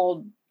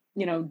called,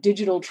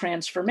 digital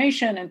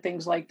transformation and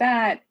things like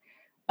that,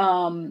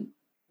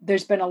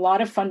 there's been a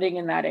lot of funding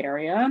in that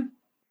area.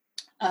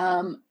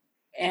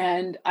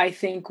 And I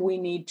think we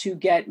need to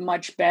get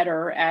much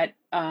better at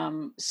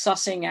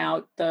sussing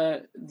out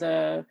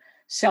the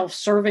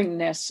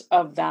self-servingness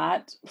of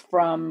that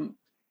from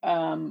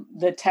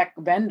the tech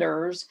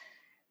vendors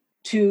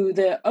to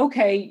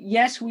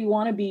yes, we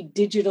want to be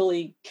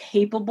digitally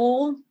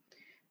capable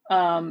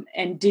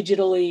and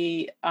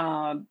digitally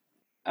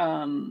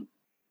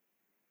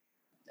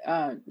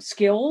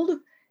skilled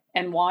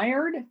and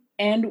wired.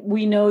 And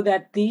we know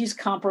that these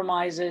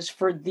compromises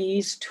for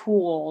these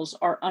tools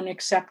are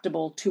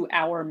unacceptable to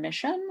our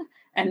mission,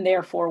 and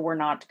therefore we're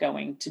not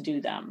going to do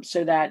them.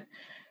 So that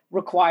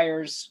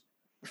requires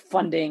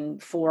funding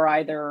for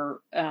either,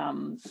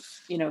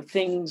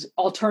 things,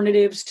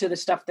 alternatives to the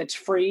stuff that's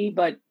free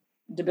but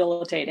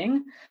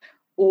debilitating,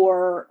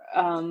 or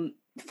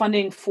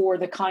funding for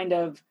the kind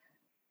of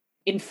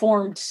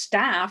informed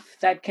staff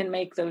that can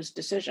make those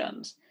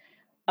decisions.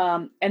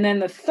 And then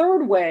the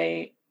third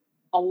way,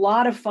 a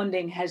lot of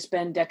funding has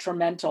been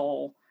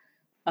detrimental.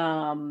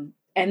 And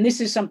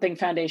this is something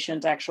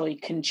foundations actually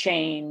can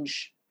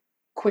change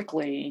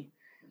quickly,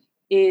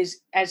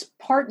 is as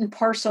part and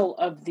parcel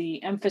of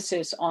the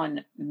emphasis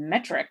on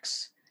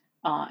metrics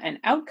and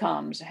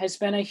outcomes has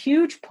been a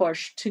huge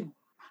push to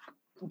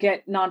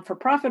get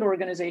non-for-profit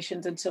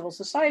organizations and civil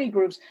society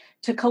groups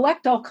to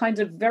collect all kinds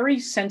of very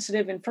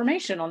sensitive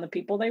information on the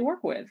people they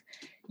work with.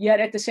 Yet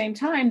at the same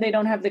time, they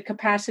don't have the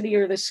capacity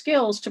or the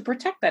skills to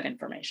protect that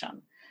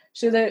information.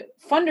 So the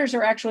funders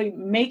are actually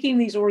making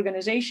these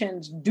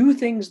organizations do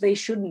things they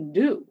shouldn't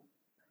do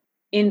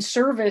in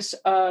service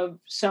of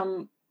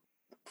some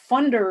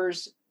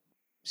funders'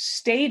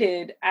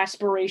 stated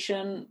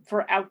aspiration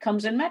for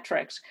outcomes and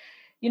metrics.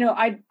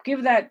 I'd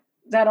give that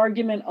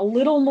argument a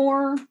little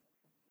more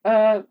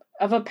of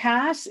a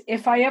pass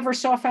if I ever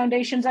saw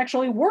foundations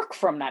actually work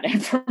from that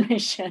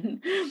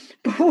information,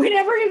 but we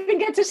never even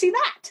get to see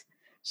that.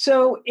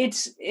 So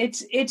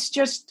it's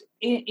just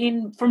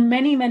in from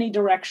many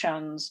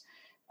directions,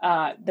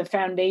 the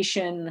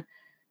foundation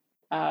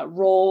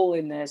role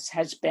in this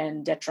has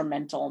been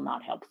detrimental,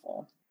 not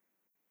helpful.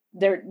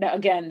 There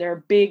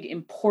are big,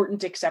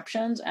 important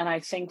exceptions, and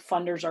I think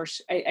funders are.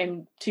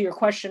 And to your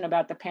question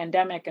about the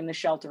pandemic and the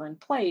shelter in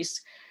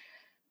place,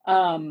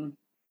 the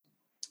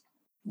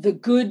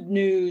good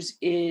news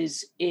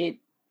is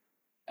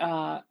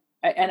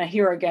and I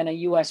hear again a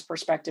U.S.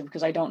 perspective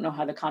because I don't know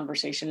how the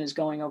conversation is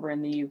going over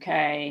in the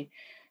U.K.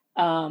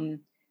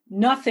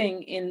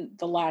 Nothing in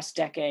the last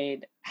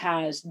decade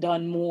has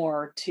done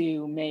more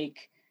to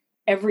make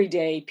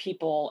everyday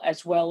people,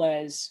 as well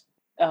as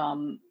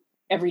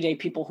everyday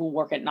people who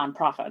work at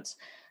nonprofits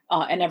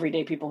and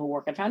everyday people who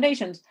work at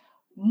foundations,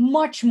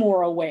 much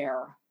more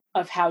aware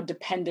of how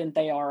dependent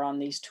they are on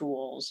these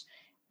tools,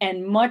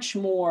 and much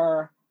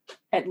more,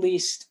 at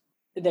least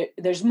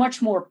there's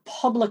much more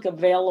public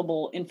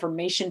available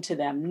information to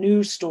them,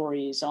 news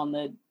stories on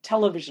the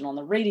television, on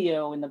the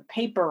radio, in the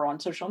paper, on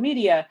social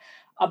media,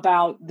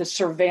 about the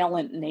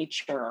surveillant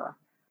nature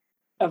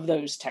of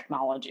those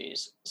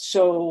technologies.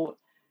 So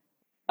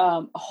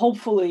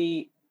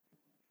hopefully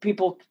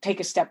people take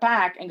a step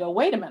back and go,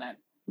 wait a minute,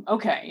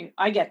 okay,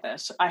 I get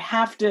this. I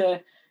have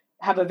to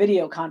have a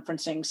video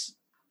conferencing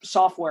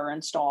software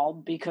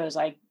installed because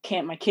my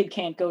kid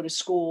can't go to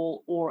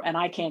school and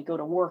I can't go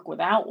to work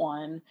without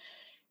one.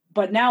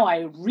 But now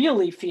I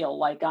really feel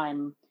like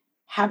I'm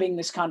having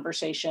this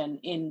conversation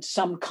in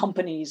some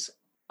company's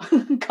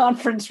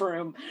conference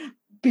room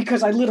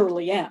because I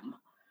literally am,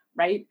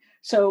 right?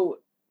 So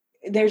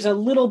there's a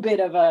little bit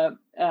of a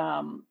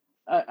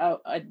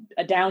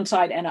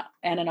downside and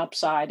an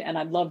upside, and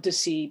I'd love to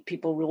see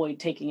people really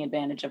taking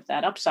advantage of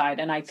that upside.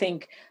 And I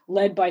think,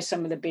 led by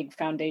some of the big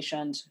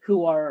foundations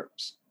who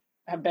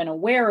have been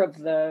aware of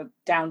the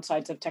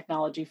downsides of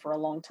technology for a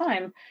long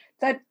time,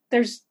 that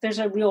there's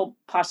a real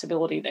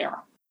possibility there.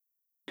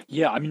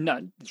 Yeah, I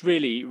mean, it's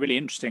really, really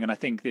interesting. And I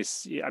think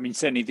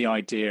certainly the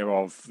idea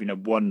of,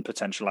 one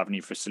potential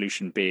avenue for a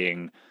solution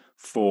being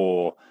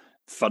for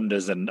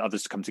funders and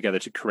others to come together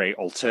to create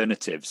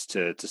alternatives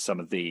to some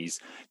of these.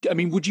 I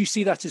mean, would you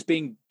see that as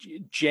being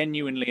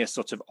genuinely a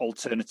sort of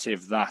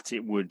alternative that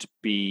it would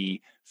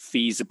be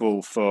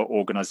feasible for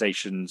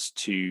organizations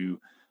to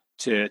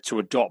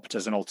adopt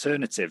as an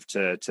alternative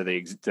to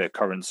the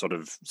current sort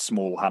of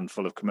small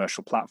handful of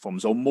commercial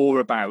platforms, or more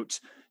about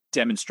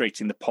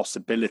demonstrating the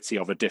possibility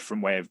of a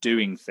different way of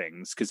doing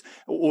things? Because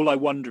all I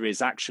wonder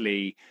is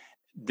actually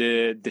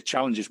the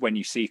challenge is when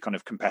you see kind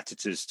of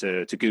competitors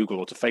to Google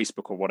or to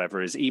Facebook or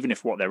whatever, is even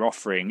if what they're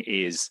offering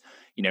is,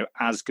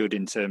 as good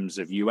in terms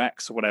of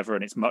UX or whatever,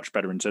 and it's much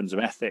better in terms of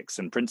ethics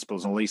and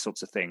principles and all these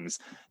sorts of things,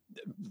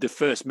 the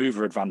first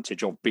mover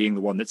advantage of being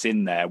the one that's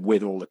in there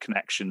with all the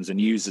connections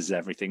and users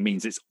everything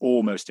means it's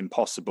almost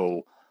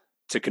impossible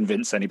to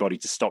convince anybody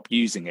to stop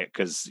using it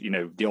because,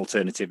 the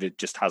alternative, it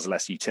just has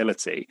less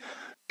utility.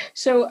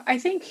 So I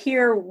think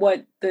here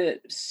what the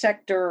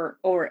sector,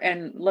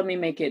 and let me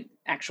make it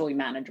actually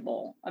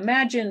manageable.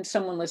 Imagine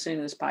someone listening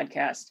to this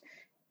podcast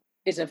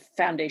is a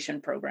foundation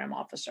program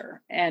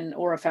officer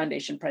or a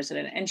foundation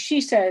president, and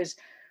she says,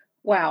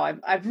 wow,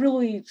 I've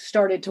really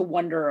started to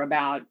wonder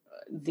about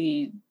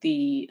the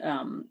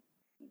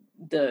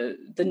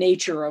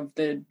nature of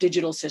the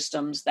digital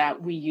systems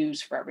that we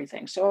use for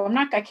everything. So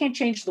I can't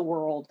change the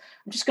world.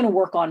 I'm just going to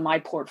work on my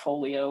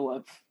portfolio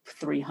of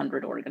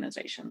 300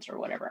 organizations or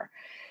whatever.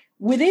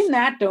 Within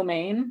that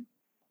domain,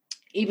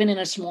 even in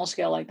a small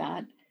scale like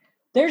that,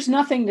 there's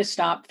nothing to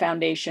stop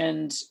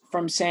foundations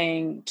from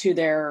saying to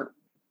their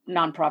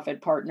nonprofit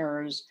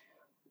partners,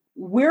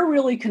 we're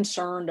really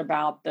concerned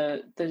about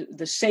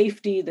the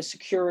safety, the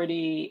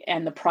security,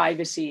 and the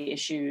privacy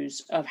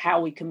issues of how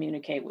we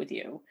communicate with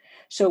you.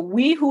 So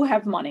we who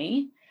have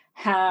money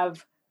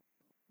have,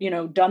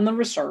 done the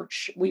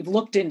research. We've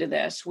looked into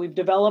this. We've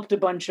developed a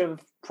bunch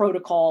of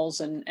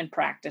protocols and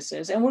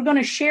practices, and we're going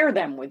to share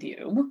them with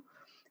you,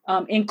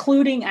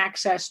 including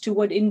access to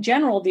what, in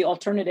general, the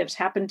alternatives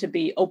happen to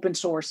be open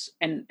source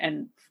and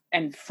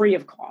free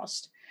of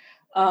cost.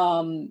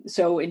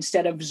 So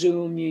instead of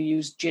Zoom, you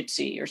use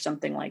Jitsi or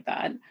something like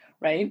that,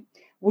 right?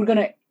 We're going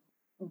to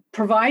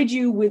provide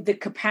you with the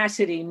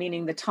capacity,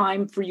 meaning the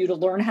time for you to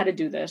learn how to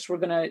do this. We're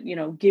going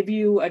to, give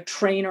you a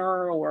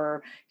trainer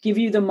or give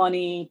you the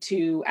money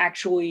to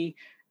actually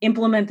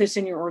implement this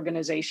in your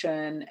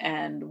organization,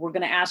 and we're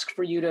going to ask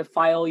for you to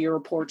file your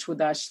reports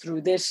with us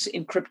through this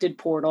encrypted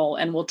portal,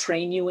 and we'll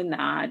train you in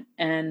that,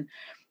 and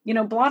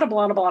blah, blah,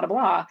 blah, blah,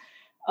 blah,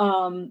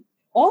 blah.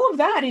 All of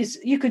that is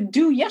you could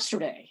do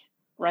yesterday,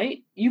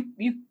 right? You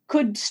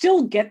could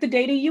still get the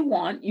data you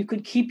want. You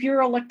could keep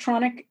your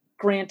electronic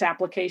grant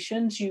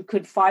applications. You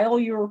could file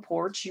your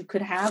reports. You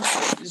could have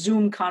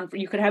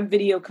you could have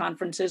video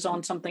conferences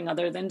on something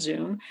other than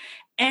Zoom.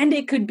 And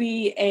it could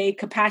be a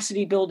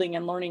capacity building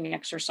and learning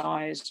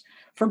exercise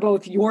for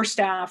both your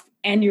staff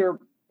and your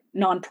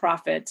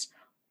nonprofits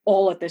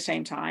all at the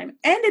same time.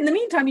 And in the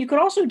meantime, you could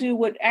also do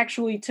what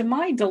actually, to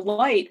my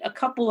delight, a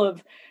couple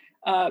of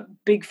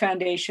big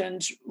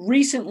foundations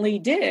recently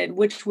did,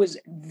 which was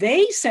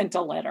they sent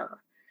a letter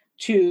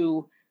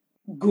to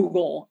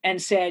Google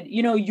and said,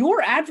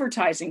 your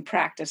advertising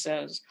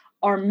practices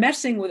are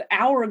messing with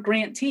our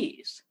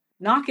grantees.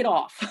 Knock it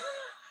off.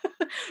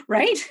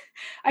 Right?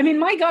 I mean,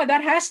 my God,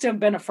 that has to have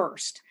been a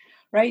first,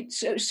 right?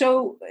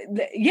 So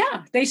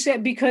they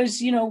said,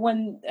 because,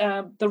 when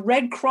the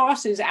Red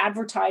Cross is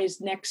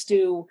advertised next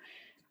to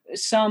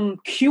some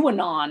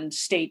QAnon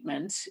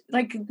statement,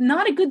 like,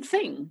 not a good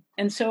thing.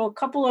 And so a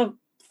couple of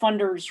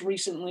funders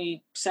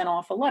recently sent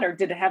off a letter.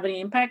 Did it have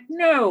any impact?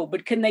 No.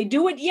 But can they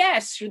do it?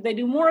 Yes. Should they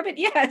do more of it?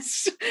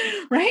 Yes.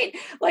 Right?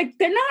 Like,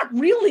 they're not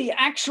really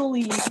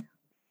actually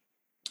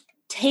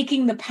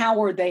taking the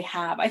power they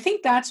have. I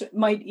think that's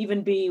might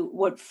even be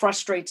what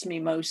frustrates me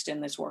most in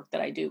this work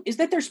that I do, is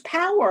that there's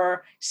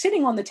power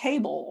sitting on the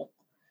table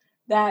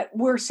that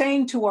we're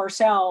saying to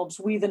ourselves,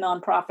 we the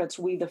nonprofits,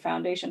 we the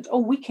foundations, oh,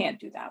 we can't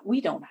do that.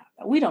 We don't have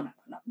that. We don't have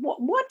enough.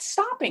 What's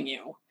stopping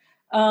you?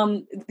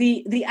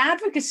 The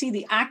advocacy,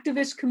 the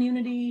activist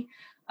community,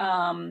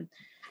 the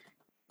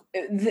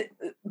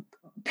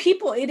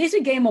people, it is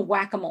a game of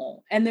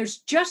whack-a-mole, and there's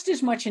just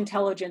as much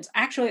intelligence.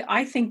 Actually,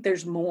 I think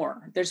there's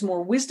more. There's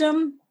more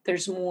wisdom.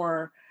 There's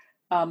more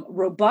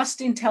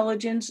robust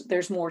intelligence.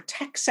 There's more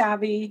tech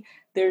savvy.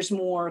 There's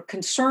more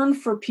concern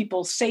for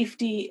people's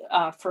safety,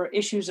 for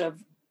issues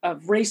of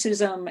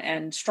racism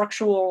and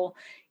structural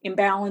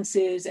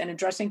imbalances, and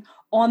addressing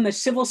on the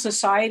civil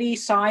society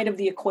side of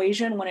the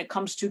equation when it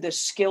comes to the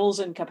skills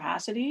and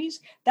capacities.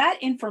 That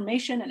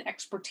information and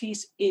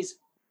expertise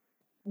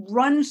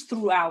runs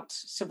throughout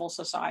civil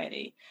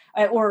society,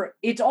 or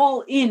it's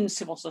all in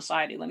civil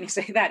society. Let me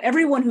say that.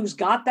 Everyone who's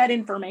got that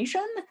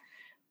information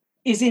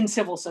is in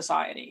civil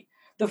society.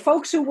 The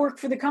folks who work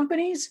for the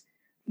companies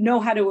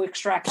know how to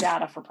extract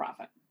data for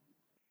profit.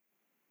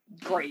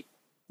 Great,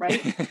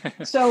 right?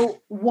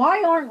 So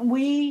why aren't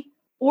we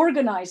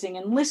organizing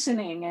and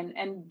listening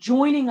and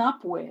joining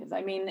up with?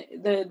 I mean,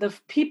 the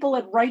people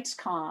at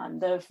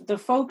RightsCon, the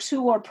folks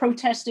who are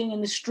protesting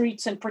in the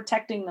streets and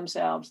protecting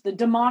themselves, the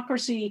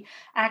democracy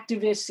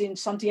activists in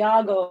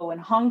Santiago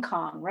and Hong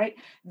Kong, right?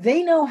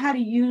 They know how to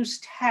use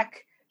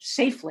tech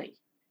safely.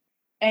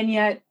 And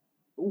yet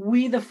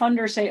we, the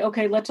funders, say,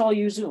 okay, let's all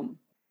use Zoom.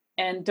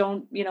 And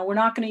we're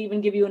not going to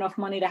even give you enough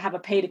money to have a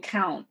paid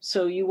account.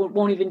 So you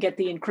won't even get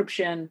the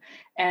encryption.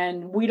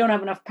 And we don't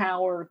have enough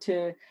power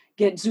to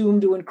get Zoom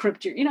to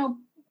encrypt your,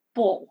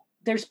 bull.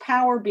 There's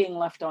power being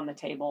left on the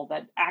table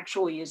that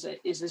actually is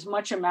as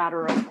much a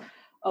matter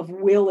of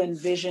will and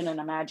vision and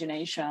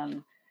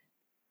imagination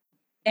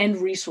and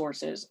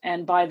resources.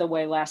 And by the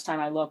way, last time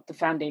I looked, the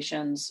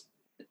foundations,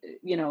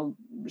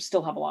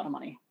 still have a lot of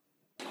money.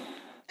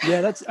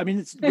 Yeah, it's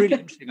really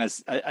interesting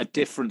as a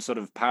different sort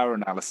of power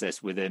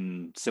analysis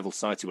within civil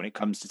society when it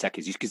comes to tech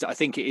issues, because I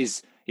think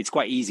it's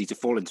quite easy to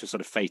fall into a sort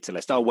of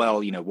fatalist. Oh,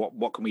 well,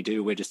 what can we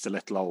do? We're just a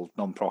little old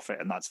nonprofit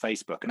and that's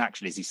Facebook. And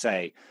actually, as you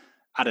say,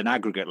 at an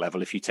aggregate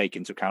level, if you take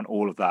into account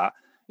all of that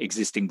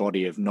existing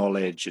body of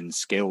knowledge and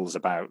skills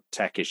about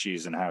tech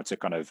issues and how to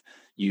kind of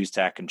use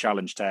tech and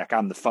challenge tech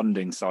and the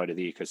funding side of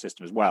the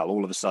ecosystem as well,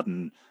 all of a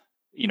sudden,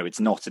 it's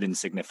not an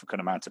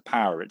insignificant amount of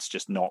power. It's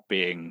just not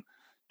being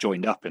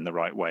joined up in the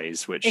right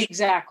ways, which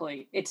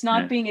exactly, it's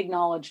not being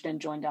acknowledged and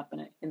joined up in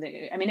it.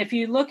 I mean, if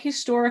you look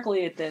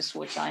historically at this,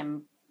 which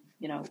I'm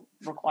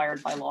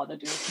required by law to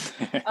do,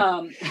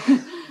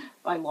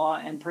 by law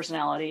and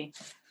personality,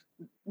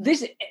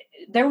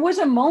 there was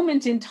a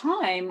moment in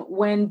time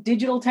when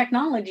digital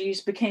technologies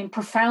became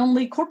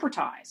profoundly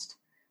corporatized,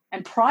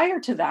 and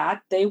prior to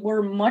that they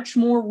were much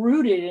more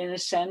rooted in a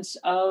sense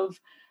of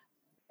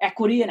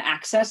equity and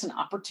access and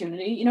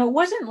opportunity. It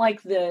wasn't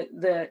like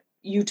the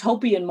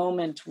utopian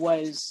moment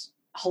was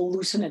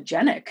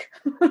hallucinogenic.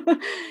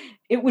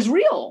 It was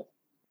real.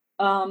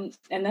 And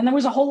then there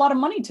was a whole lot of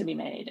money to be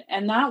made.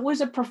 And that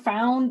was a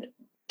profound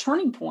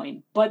turning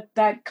point. But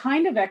that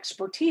kind of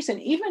expertise, and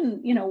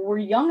even, we're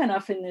young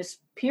enough in this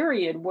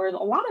period where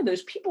a lot of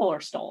those people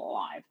are still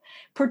alive,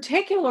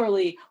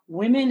 particularly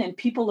women and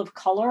people of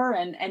color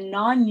and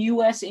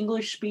non-US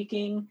English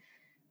speaking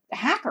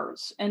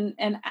hackers and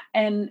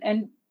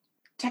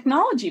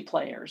technology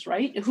players,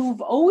 right? Who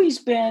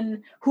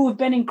have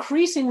been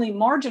increasingly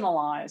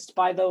marginalized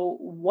by the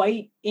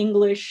white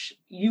English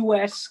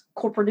US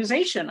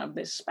corporatization of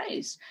this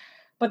space.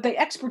 But the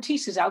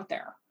expertise is out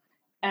there.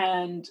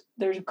 And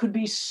there could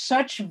be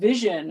such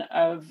vision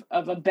of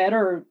a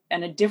better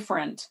and a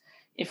different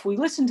if we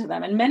listen to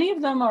them. And many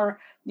of them are,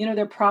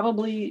 they're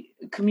probably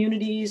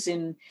communities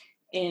in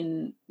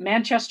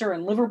Manchester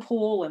and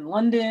Liverpool and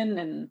London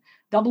and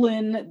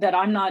Dublin that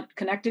I'm not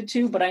connected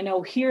to, but I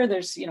know here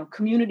there's,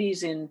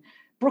 communities in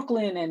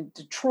Brooklyn and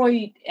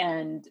Detroit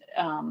and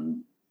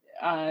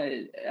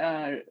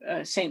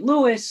St.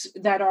 Louis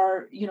that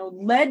are,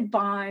 led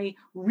by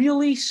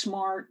really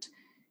smart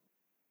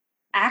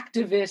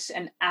activists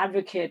and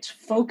advocates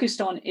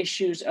focused on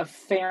issues of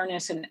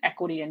fairness and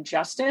equity and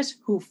justice,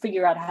 who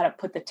figure out how to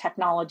put the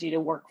technology to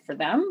work for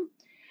them.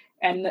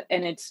 And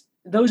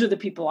those are the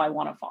people I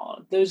want to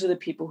follow. Those are the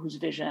people whose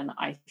vision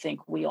I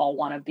think we all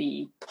want to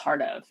be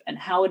part of. And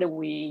how do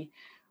we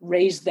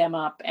raise them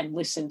up and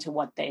listen to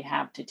what they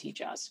have to teach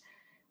us?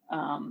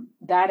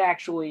 That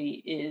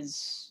actually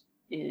is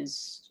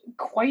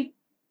quite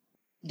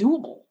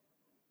doable.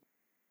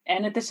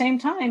 And at the same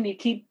time, you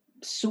keep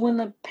suing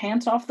the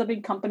pants off the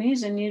big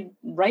companies and you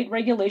write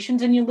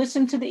regulations and you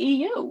listen to the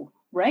EU,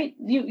 right?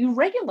 You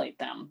regulate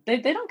them. They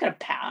don't get a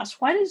pass.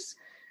 Why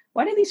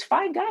do these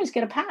five guys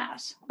get a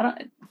pass?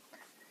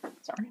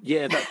 Sorry.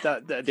 Yeah,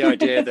 the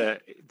idea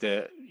that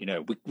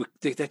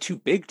they're too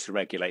big to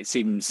regulate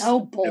seems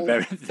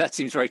that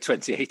seems very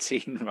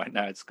 2018 right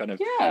now. It's kind of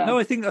no.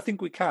 I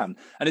think we can.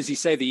 And as you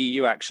say, the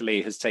EU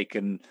actually has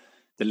taken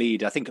the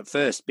lead. I think at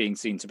first being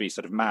seen to be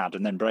sort of mad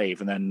and then brave,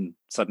 and then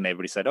suddenly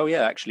everybody said, "Oh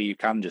yeah, actually you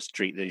can just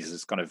treat these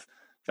as kind of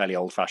fairly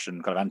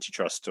old-fashioned kind of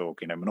antitrust or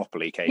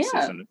monopoly cases."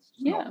 Yeah. And it's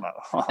not that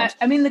hard.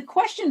 I mean, the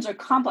questions are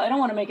complex. I don't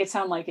want to make it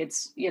sound like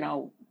it's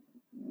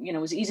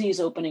as easy as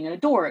opening a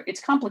door.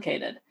 It's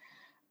complicated.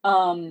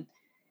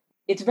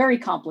 It's very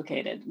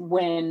complicated.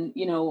 When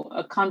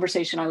a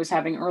conversation I was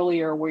having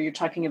earlier where you're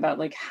talking about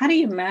like, how do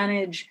you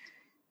manage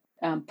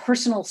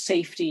personal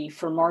safety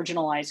for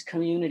marginalized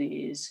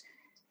communities?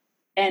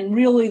 And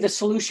really the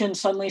solution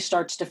suddenly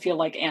starts to feel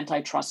like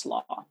antitrust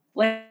law.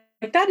 Like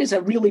that is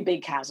a really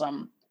big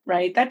chasm,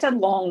 right? That's a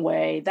long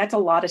way. That's a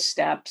lot of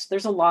steps.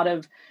 There's a lot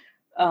of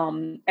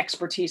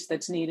expertise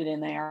that's needed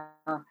in there,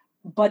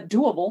 but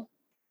doable,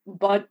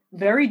 but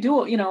very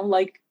doable.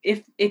 Like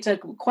if it's a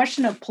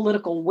question of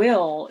political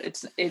will,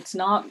 it's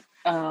not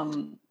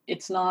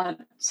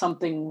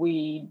something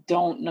we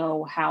don't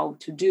know how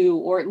to do,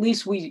 or at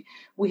least we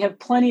have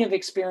plenty of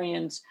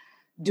experience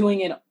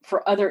doing it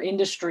for other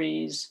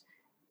industries.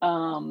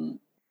 And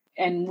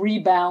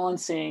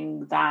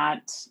rebalancing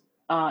that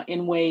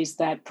in ways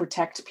that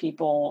protect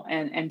people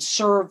and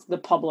serve the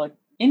public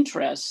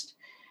interest.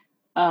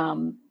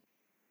 We're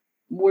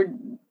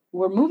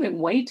moving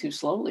way too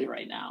slowly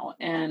right now,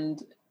 and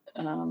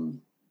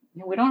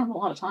we don't have a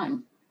lot of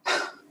time.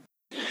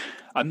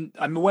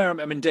 I'm aware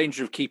I'm in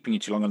danger of keeping you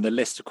too long. On the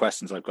list of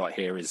questions I've got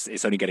here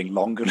is only getting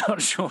longer,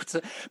 not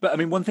shorter. But I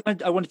mean, one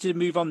thing I wanted to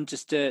move on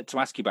just to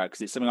ask you about,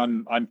 because it's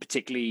something I'm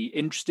particularly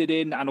interested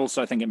in, and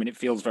also I think it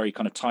feels very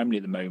kind of timely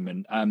at the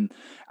moment. And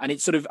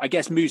it sort of, I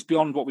guess, moves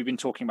beyond what we've been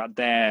talking about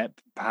there,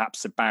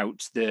 perhaps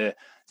about the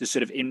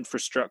sort of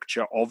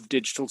infrastructure of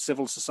digital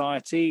civil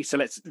society. So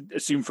let's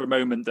assume for a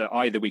moment that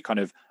either we kind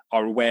of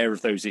are aware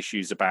of those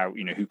issues about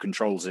who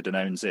controls it and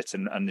owns it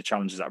and the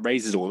challenges that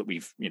raises, or that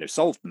we've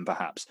solved them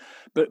perhaps.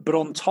 But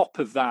on top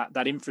of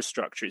that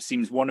infrastructure, it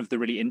seems one of the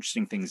really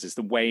interesting things is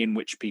the way in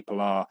which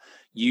people are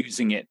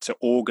using it to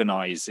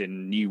organize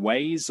in new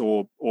ways,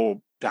 or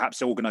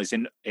perhaps organize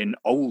in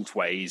old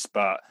ways,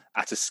 but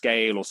at a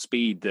scale or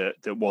speed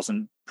that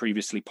wasn't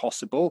previously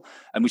possible.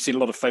 And we've seen a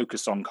lot of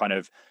focus on kind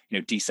of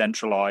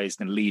decentralized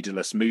and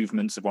leaderless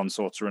movements of one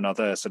sort or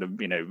another, sort of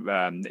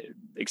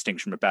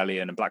Extinction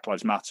Rebellion and Black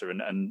Lives Matter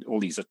and all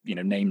these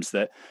names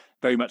that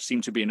very much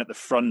seem to be at the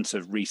front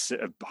of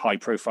high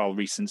profile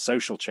recent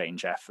social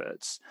change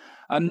efforts.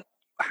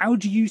 How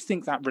do you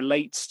think that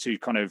relates to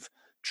kind of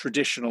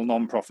traditional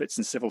nonprofits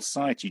and civil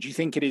society? Do you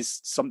think it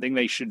is something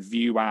they should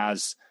view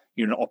as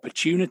an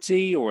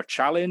opportunity or a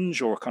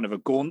challenge or kind of a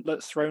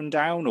gauntlet thrown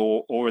down,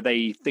 or are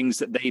they things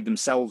that they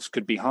themselves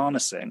could be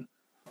harnessing?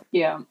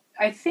 Yeah,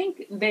 I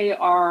think they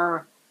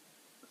are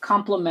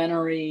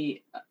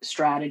complementary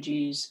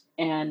strategies,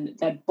 and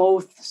that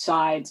both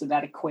sides of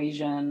that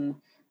equation,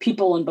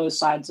 people on both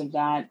sides of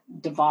that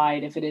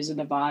divide, if it is a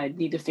divide,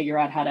 need to figure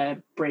out how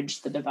to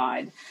bridge the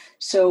divide.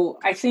 So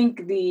I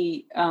think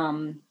the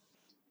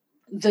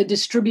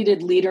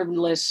distributed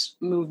leaderless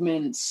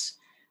movements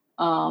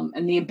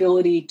and the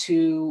ability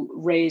to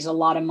raise a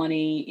lot of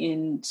money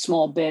in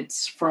small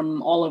bits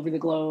from all over the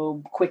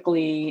globe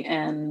quickly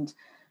and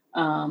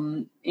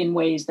in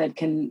ways that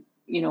can,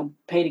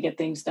 pay to get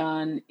things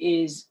done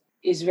is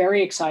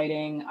very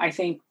exciting. I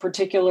think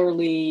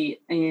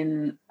particularly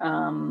in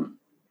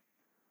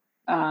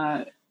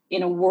a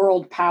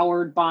world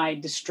powered by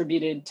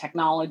distributed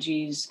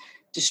technologies,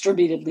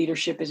 distributed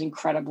leadership is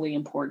incredibly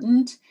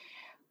important.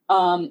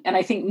 And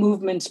I think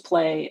movements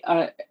play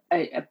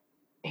a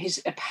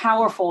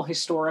powerful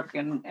historic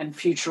and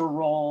future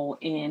role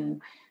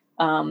in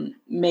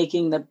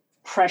making the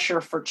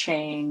pressure for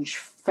change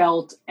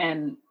felt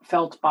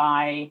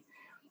by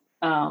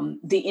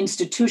the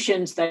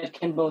institutions that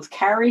can both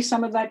carry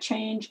some of that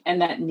change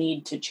and that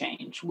need to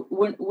change.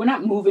 We're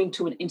not moving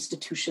to an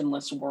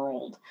institutionless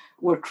world.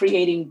 We're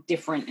creating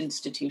different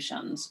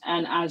institutions.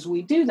 And as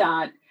we do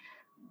that,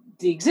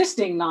 the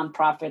existing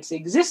nonprofits, the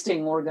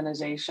existing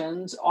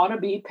organizations ought to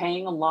be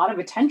paying a lot of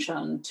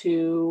attention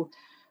to,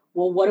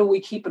 well, what do we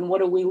keep and what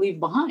do we leave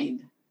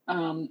behind?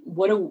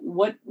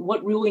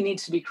 What really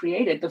needs to be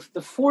created?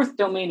 The fourth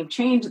domain of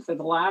change that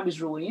the lab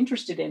is really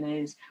interested in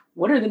is,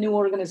 what are the new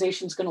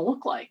organizations going to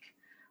look like,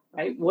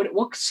 right?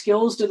 What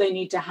skills do they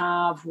need to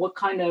have? What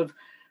kind of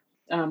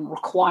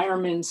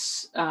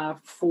requirements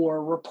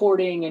for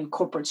reporting and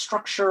corporate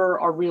structure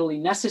are really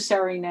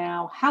necessary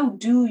now? How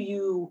do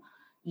you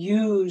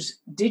use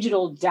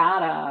digital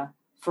data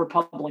for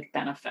public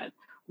benefit?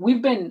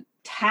 We've been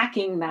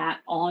tacking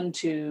that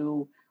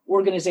onto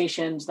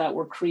organizations that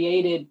were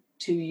created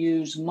to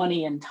use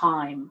money and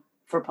time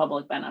for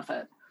public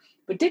benefit.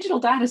 But digital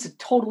data is a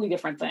totally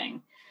different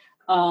thing.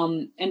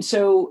 And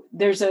so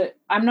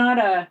I'm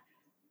not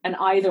an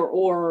either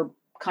or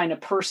kind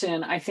of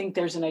person. I think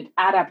there's an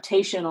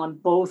adaptation on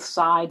both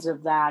sides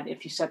of that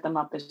if you set them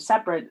up as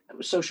separate.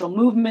 Social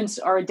movements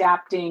are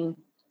adapting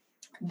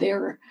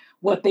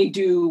what they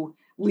do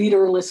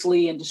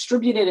leaderlessly and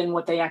distributed, and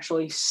what they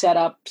actually set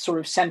up sort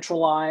of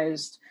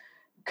centralized,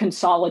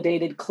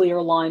 consolidated,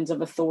 clear lines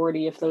of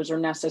authority if those are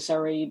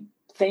necessary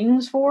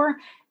things for.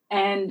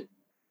 And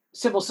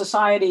civil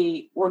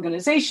society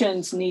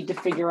organizations need to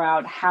figure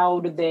out, how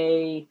do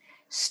they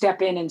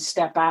step in and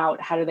step out?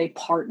 How do they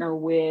partner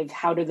with?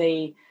 How do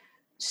they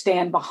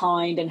stand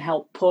behind and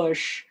help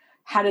push?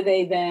 How do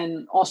they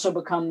then also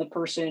become the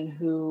person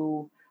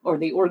or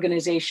the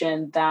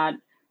organization that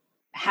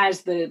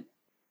has the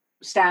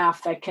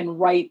staff that can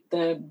write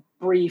the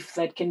brief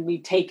that can be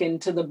taken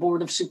to the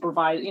board of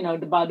supervisors,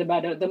 about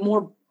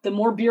the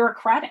more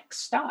bureaucratic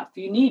stuff?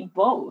 You need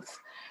both.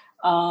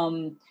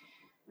 And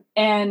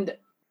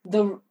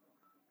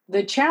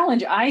the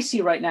challenge I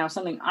see right now,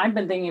 something I've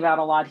been thinking about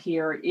a lot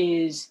here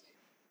is,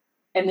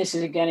 and this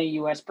is again a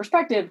US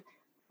perspective,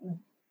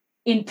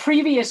 in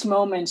previous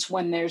moments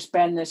when there's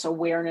been this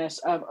awareness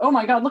of, oh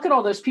my God, look at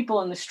all those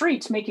people in the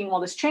streets making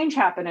all this change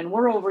happen, and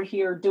we're over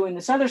here doing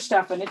this other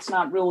stuff and it's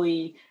not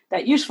really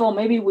that useful,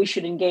 maybe we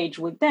should engage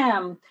with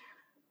them.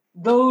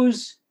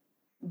 Those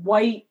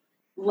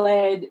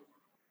white-led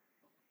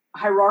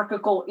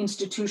hierarchical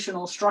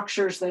institutional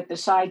structures that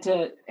decide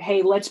to,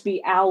 hey, let's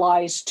be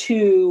allies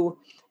to,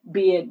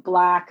 be it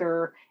Black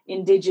or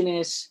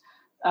Indigenous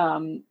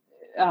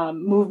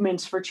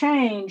movements for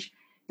change,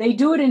 they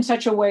do it in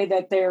such a way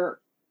that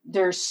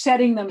they're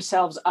setting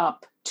themselves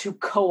up to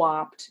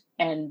co-opt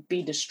and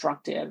be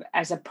destructive,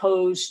 as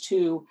opposed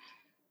to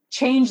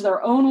change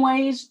their own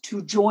ways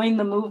to join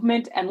the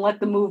movement and let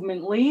the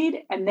movement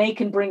lead, and they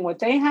can bring what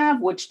they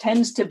have, which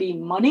tends to be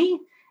money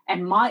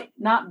and might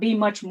not be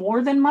much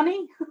more than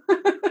money.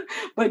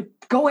 But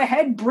go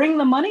ahead, bring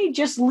the money,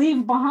 just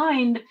leave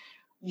behind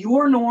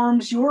your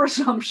norms, your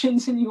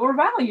assumptions, and your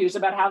values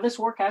about how this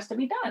work has to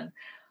be done.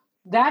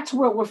 That's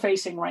what we're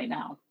facing right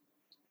now.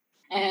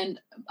 And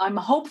I'm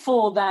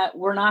hopeful that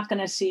we're not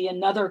going to see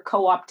another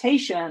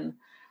co-optation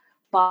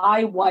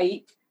by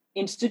white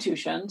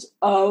institutions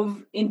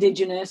of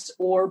Indigenous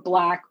or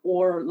Black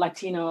or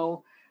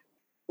Latino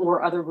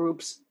or other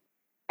groups'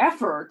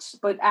 efforts,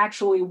 but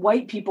actually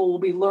white people will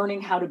be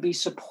learning how to be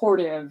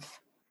supportive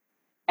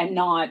and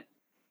not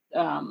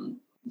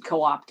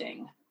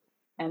co-opting.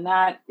 And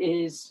that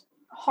is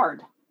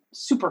hard,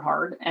 super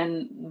hard.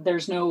 And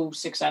there's no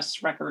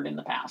success record in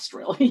the past,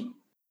 really.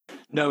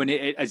 No, and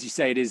as you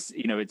say, it is,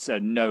 it's a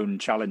known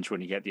challenge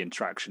when you get the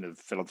interaction of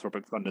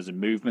philanthropic funders and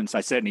movements.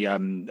 I certainly, a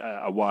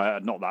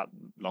while, not that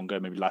long ago,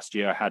 maybe last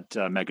year, I had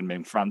Megan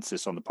Ming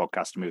Francis on the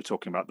podcast, and we were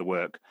talking about the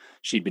work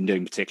she'd been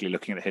doing, particularly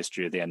looking at the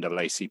history of the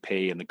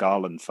NAACP and the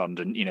Garland Fund.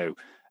 And,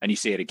 and you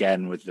see it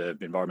again with the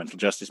environmental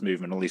justice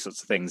movement, all these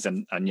sorts of things.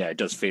 And yeah, it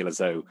does feel as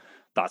though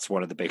that's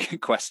one of the big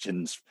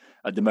questions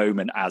at the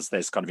moment, as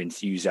there's kind of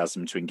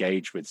enthusiasm to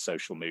engage with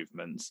social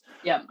movements.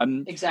 Yeah,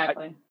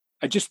 exactly.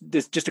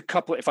 There's just a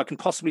couple, if I can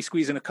possibly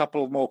squeeze in a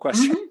couple more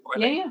questions.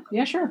 Mm-hmm.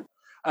 Yeah, sure.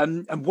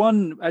 And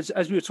one, as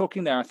we were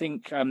talking there, I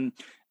think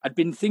I'd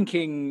been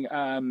thinking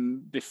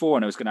before,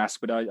 and I was going to ask,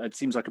 but it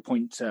seems like a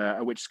point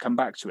at which to come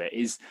back to it,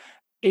 is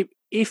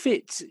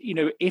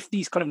if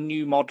these kind of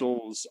new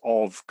models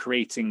of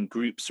creating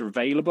groups are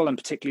available, and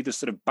particularly the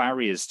sort of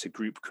barriers to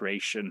group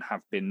creation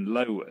have been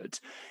lowered,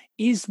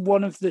 is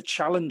one of the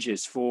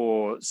challenges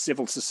for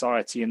civil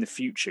society in the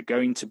future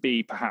going to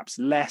be perhaps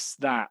less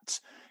that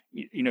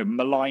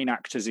malign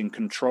actors in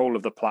control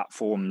of the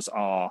platforms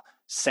are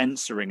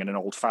censoring in an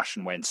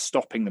old-fashioned way and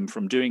stopping them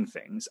from doing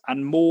things,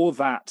 and more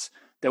that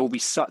there will be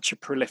such a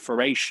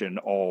proliferation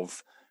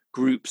of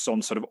groups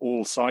on sort of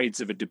all sides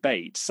of a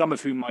debate, some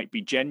of whom might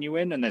be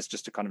genuine and there's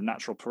just a kind of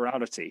natural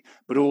plurality,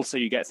 but also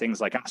you get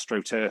things like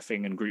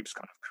astroturfing and groups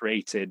kind of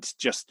created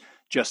just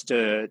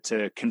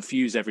to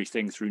confuse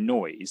everything through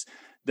noise,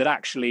 that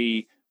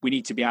actually we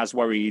need to be as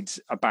worried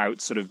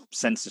about sort of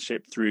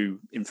censorship through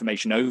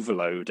information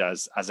overload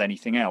as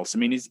anything else. I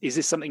mean, is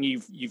this something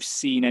you've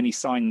seen any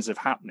signs of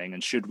happening,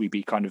 and should we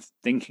be kind of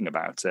thinking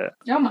about it?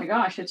 Oh my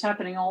gosh, it's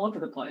happening all over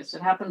the place.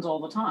 It happens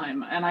all the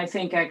time. And I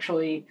think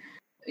actually,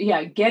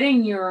 yeah,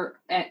 getting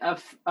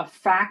a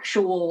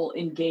factual,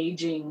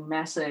 engaging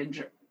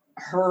message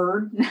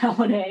heard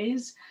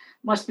nowadays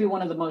must be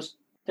one of the most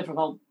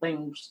difficult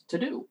things to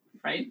do,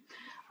 right?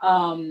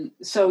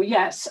 So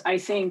yes, I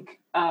think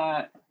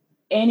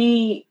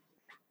any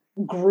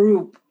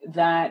group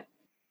that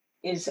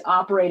is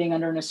operating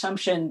under an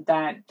assumption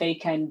that they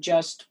can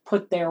just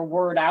put their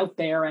word out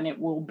there and it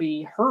will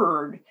be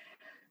heard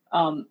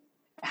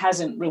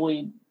hasn't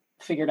really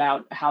figured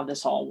out how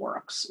this all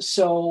works.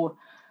 So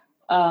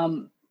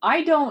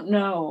I don't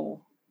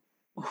know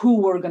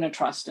who we're going to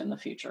trust in the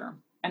future.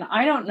 And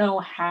I don't know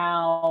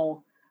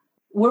how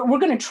we're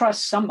going to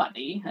trust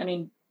somebody. I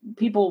mean,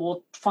 people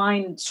will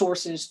find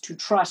sources to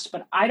trust,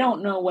 but I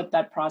don't know what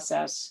that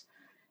process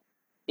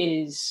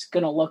is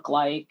going to look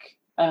like.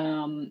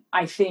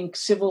 I think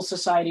civil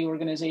society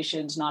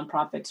organizations,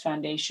 nonprofits,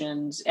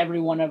 foundations,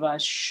 every one of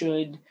us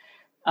should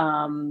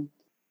sort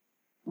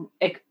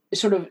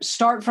of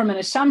start from an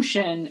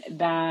assumption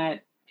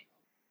that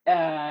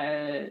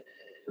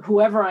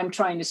whoever I'm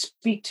trying to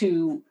speak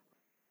to,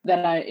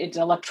 that it's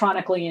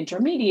electronically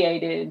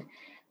intermediated,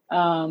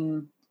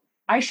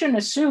 I shouldn't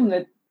assume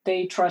that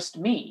they trust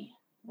me,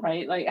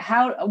 right? Like,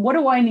 what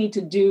do I need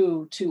to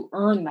do to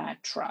earn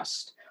that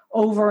trust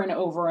over and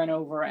over and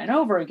over and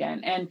over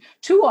again? And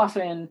too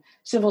often,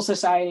 civil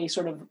society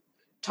sort of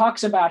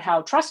talks about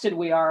how trusted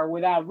we are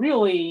without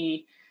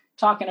really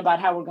talking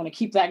about how we're going to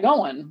keep that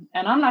going.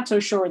 And I'm not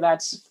so sure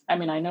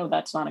I know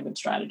that's not a good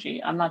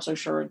strategy. I'm not so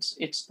sure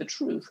it's the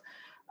truth.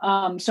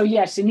 So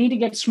yes, you need to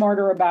get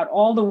smarter about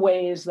all the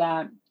ways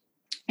that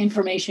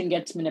information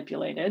gets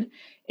manipulated.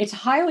 It's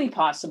highly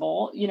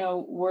possible,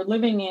 we're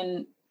living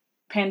in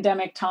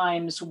pandemic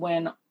times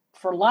when,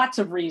 for lots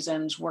of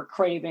reasons, we're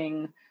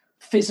craving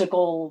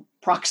physical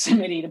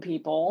proximity to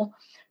people.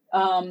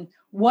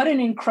 What an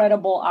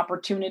incredible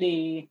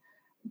opportunity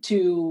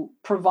to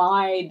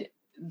provide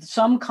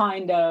some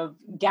kind of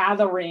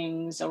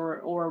gatherings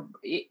or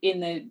in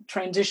the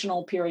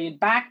transitional period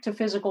back to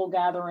physical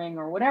gathering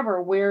or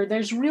whatever, where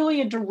there's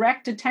really a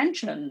direct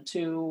attention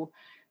to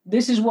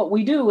this is what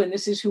we do and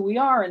this is who we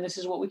are and this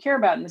is what we care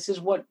about and this is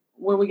where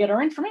we get our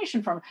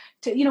information from,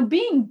 to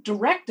being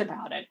direct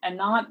about it and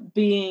not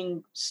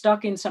being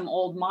stuck in some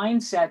old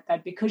mindset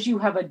that because you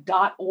have a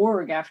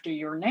 .org after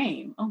your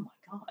name, oh my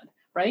God,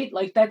 right?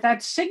 Like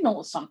that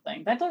signals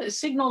something. That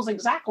signals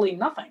exactly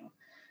nothing.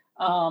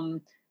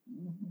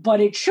 But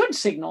it should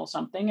signal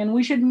something, and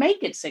we should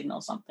make it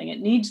signal something.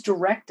 It needs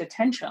direct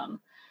attention.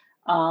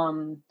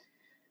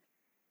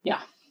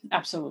 Yeah,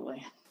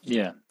 absolutely.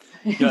 Yeah.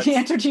 The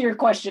answer to your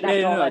question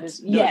after all that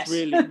is yes.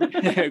 Really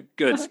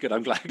good.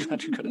 I'm glad you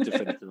got a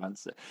definitive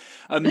answer.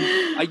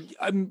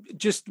 I'm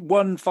just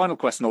one final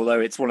question, although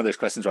it's one of those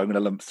questions where I'm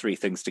going to lump three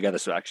things together,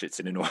 so actually it's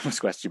an enormous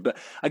question. But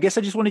I guess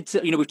I just wanted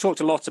to, we've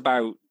talked a lot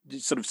about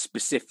sort of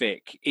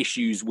specific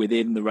issues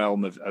within the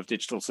realm of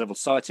digital civil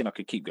society, and I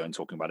could keep going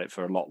talking about it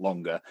for a lot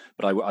longer,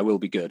 but I will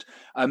be good.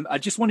 I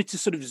just wanted to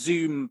sort of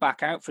zoom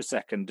back out for a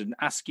second and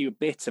ask you a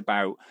bit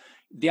about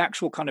the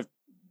actual kind of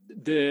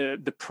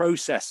the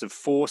process of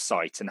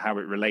foresight and how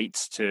it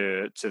relates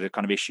to the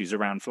kind of issues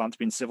around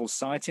philanthropy and civil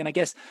society. And I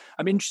guess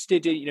I'm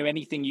interested in,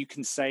 anything you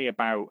can say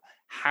about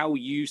how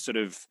you sort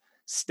of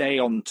stay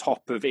on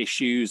top of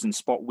issues and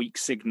spot weak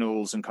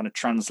signals and kind of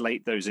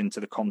translate those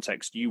into the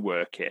context you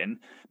work in.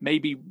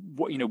 Maybe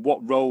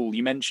what role,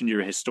 you mentioned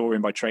you're a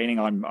historian by training.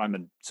 I'm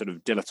a sort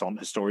of dilettante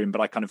historian, but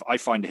I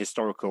find a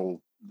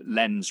historical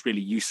lens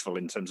really useful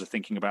in terms of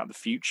thinking about the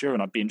future.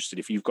 And I'd be interested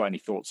if you've got any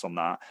thoughts on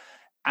that.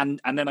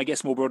 And then I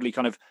guess more broadly,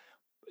 kind of,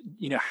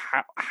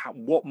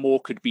 what more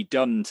could be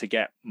done to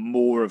get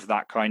more of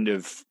that kind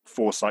of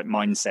foresight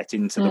mindset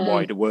into the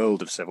wider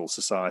world of civil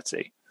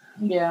society?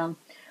 Yeah,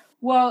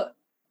 well,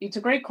 it's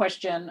a great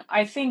question.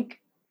 I think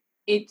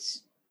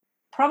it's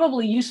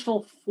probably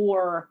useful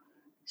for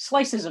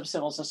slices of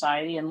civil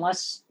society and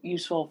less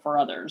useful for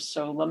others.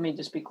 So let me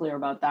just be clear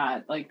about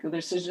that. Like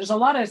there's a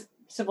lot of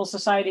civil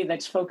society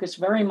that's focused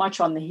very much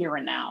on the here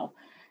and now.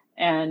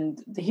 And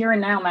the here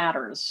and now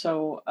matters.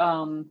 So,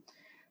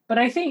 but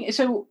I think,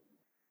 so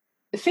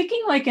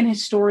thinking like an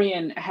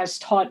historian has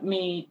taught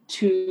me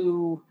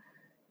to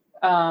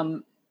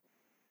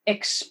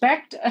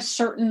expect a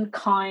certain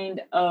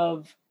cast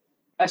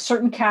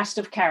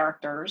of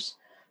characters.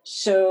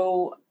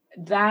 So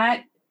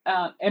that,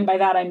 and by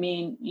that I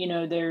mean,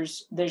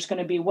 there's going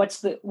to be what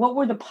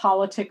were the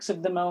politics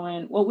of the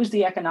moment? What was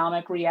the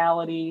economic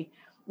reality?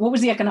 What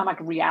was the economic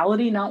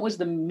reality? Not was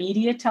the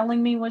media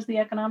telling me was the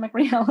economic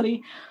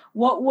reality.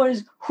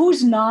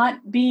 Who's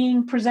not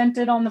being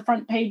presented on the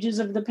front pages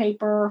of the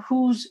paper?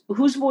 Whose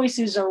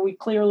voices are we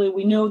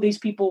know these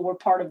people were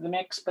part of the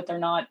mix, but they're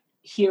not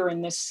here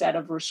in this set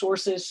of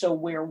resources. So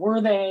where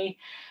were they?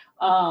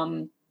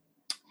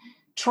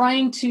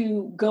 Trying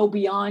to go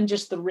beyond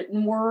just the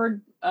written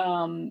word.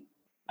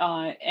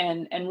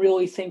 and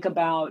really think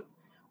about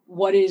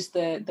what is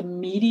the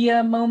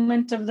media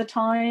moment of the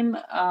time.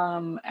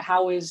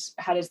 How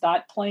does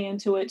that play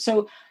into it?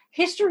 So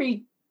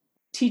history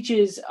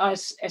teaches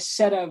us a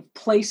set of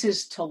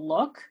places to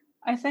look,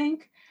 I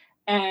think,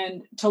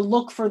 and to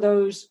look for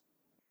those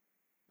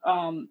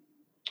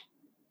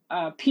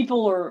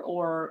people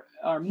or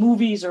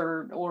movies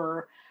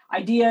or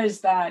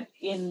ideas that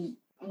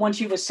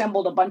once you've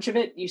assembled a bunch of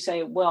it, you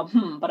say, well,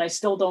 but I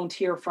still don't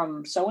hear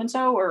from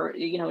so-and-so, or,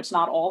 it's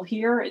not all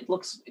here. It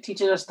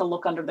teaches us to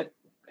look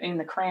in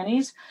the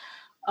crannies.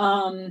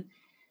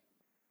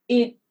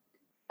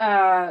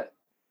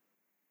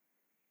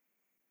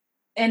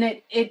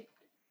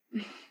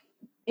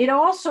 It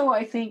also,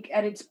 I think,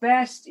 at its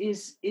best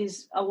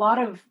is a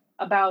lot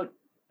about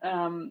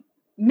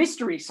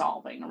mystery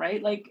solving,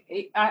 right? Like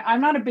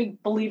I'm not a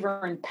big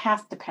believer in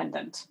path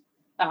dependent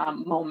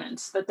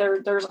moments, that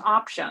there's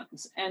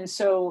options. And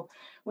so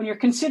when you're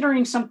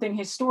considering something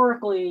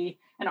historically,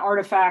 an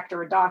artifact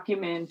or a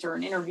document or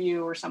an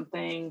interview or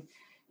something,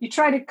 you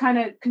try to kind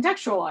of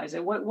contextualize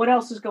it. What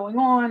else is going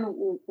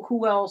on?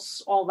 Who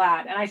else? All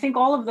that. And I think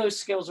all of those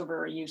skills are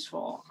very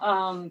useful.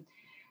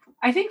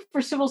 I think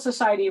for civil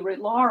society writ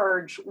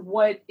large,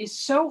 what is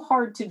so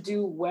hard to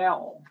do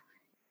well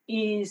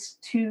is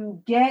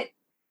to get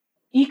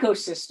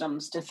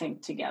ecosystems to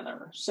think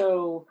together.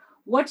 So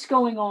what's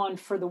going on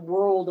for the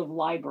world of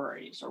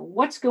libraries, or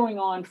what's going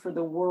on for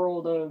the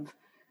world of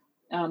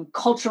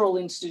cultural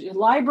institutions,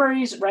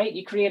 libraries, right?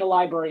 You create a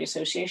library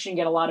association,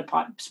 get a lot of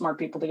smart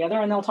people together,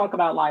 and they'll talk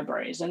about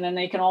libraries, and then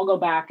they can all go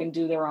back and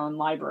do their own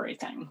library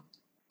thing.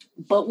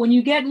 But when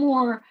you get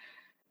more,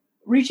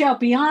 reach out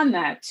beyond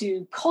that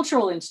to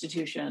cultural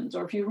institutions,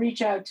 or if you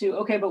reach out to,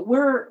 okay, but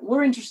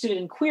we're interested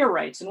in queer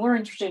rights, and we're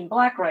interested in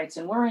Black rights,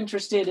 and we're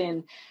interested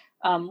in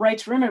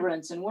rights for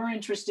immigrants, and we're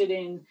interested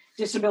in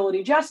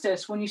disability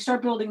justice. When you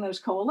start building those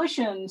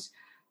coalitions,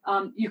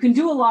 you can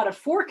do a lot of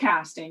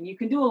forecasting, you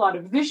can do a lot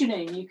of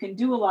visioning, you can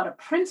do a lot of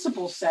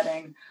principle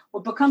setting.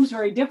 What becomes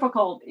very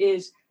difficult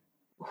is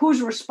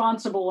who's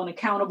responsible and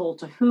accountable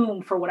to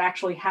whom for what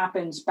actually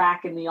happens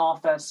back in the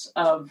office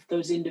of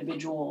those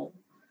individual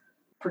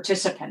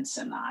participants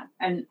in that.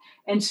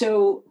 And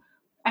so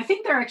I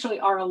think there actually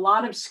are a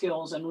lot of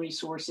skills and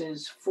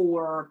resources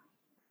for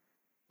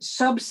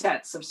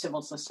subsets of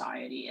civil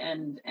society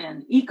and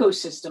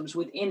ecosystems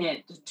within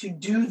it to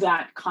do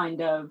that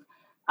kind of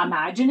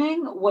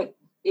imagining. What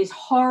is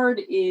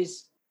hard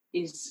is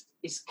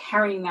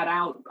carrying that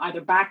out either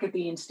back at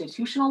the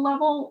institutional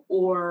level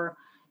or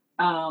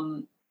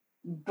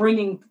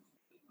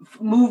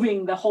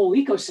moving the whole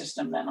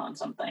ecosystem then on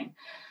something.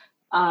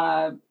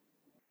 And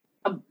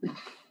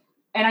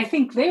I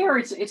think there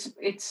it's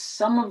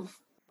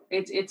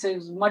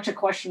as much a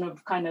question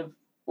of kind of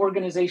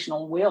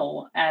organizational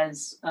will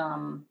as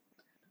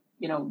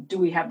do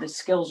we have the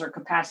skills or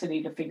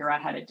capacity to figure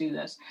out how to do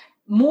this?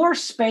 More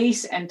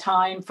space and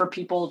time for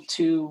people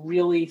to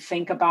really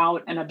think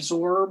about and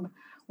absorb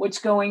what's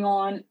going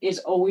on is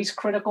always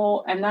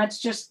critical. And that's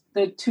just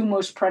the two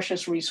most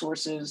precious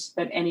resources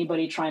that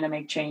anybody trying to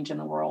make change in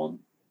the world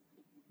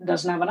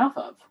doesn't have enough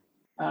of.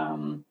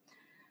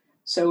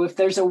 So if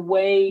there's a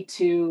way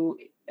to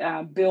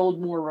build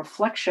more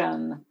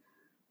reflection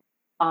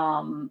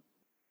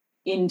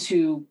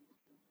into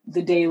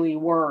the daily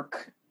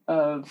work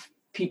of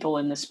people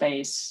in the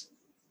space,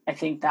 I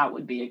think that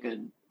would be a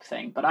good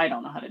thing. But I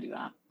don't know how to do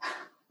that.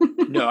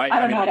 No, I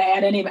don't know how to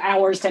add any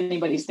hours to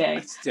anybody's day.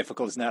 It's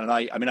difficult, isn't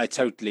it? And I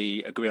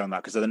totally agree on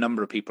that, because of the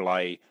number of people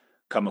I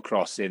come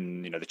across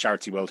in the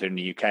charity world here in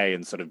the UK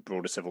and sort of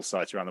broader civil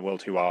society around the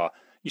world who are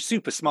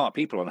super smart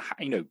people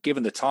and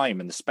given the time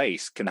and the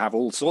space can have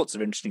all sorts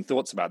of interesting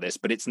thoughts about this,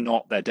 but it's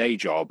not their day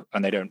job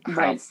and they don't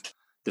have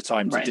the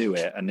time to do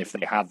it. And if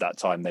they had that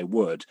time, they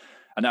would.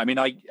 And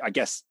I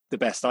guess the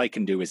best I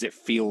can do is it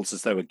feels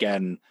as though,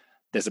 again,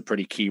 there's a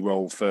pretty key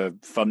role for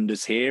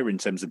funders here in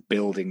terms of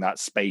building that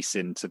space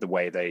into the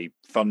way they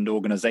fund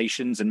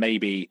organizations. And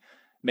maybe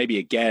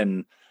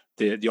again,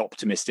 the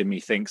optimist in me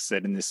thinks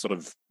that in this sort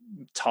of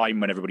time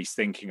when everybody's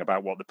thinking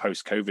about what the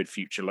post-COVID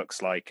future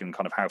looks like and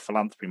kind of how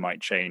philanthropy might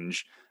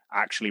change,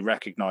 actually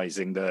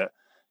recognizing that,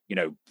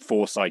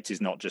 foresight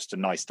is not just a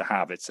nice to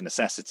have, it's a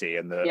necessity,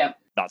 and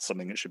that's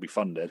something that should be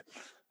funded.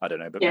 I don't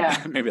know, but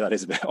maybe that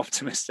is a bit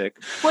optimistic.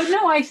 Well,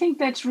 no, I think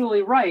that's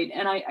really right.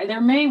 And there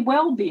may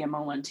well be a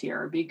moment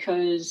here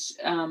because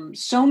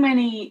so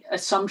many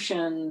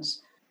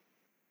assumptions,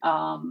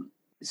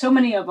 so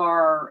many of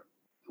our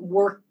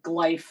work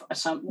life,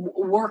 so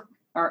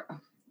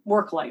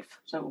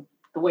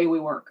the way we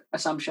work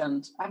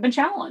assumptions have been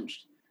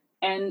challenged.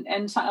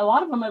 And so a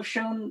lot of them have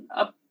shown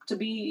up to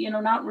be,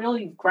 not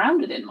really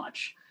grounded in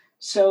much.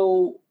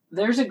 So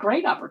there's a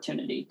great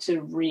opportunity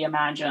to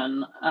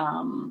reimagine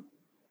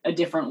a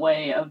different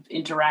way of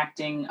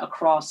interacting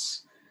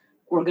across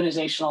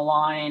organizational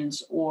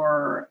lines,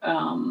 or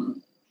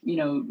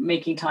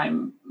making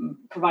time,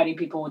 providing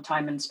people with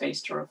time and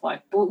space to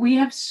reflect. But we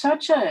have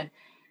such a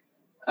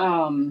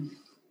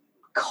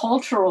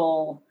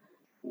cultural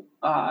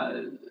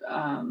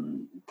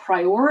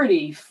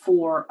priority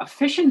for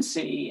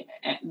efficiency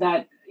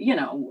that,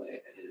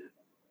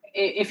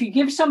 if you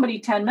give somebody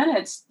 10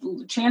 minutes,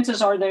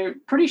 chances are they're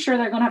pretty sure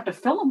they're going to have to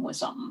fill them with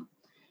something.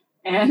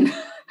 And,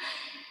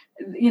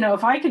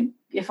 if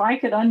I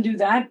could undo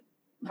that,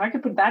 if I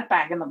could put that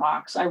back in the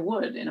box, I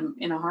would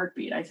in a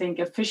heartbeat. I think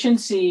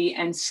efficiency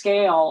and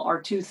scale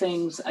are two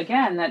things,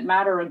 again, that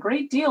matter a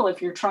great deal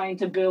if you're trying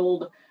to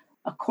build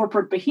a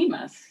corporate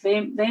behemoth.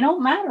 They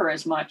don't matter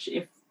as much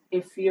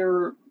if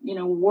you're,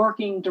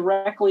 working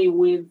directly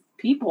with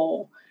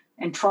people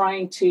and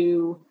trying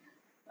to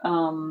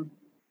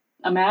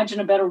imagine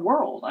a better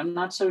world. I'm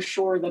not so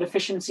sure that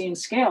efficiency and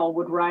scale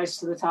would rise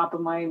to the top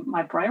of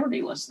my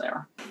priority list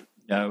there.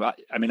 No,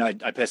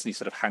 I personally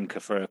sort of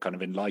hanker for a kind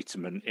of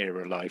Enlightenment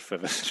era life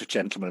of a sort of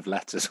gentleman of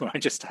letters where I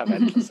just have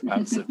endless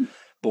amounts of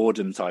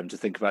boredom time to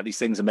think about these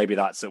things. And maybe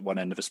that's at one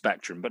end of a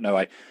spectrum. But no,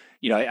 I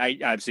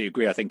absolutely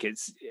agree. I think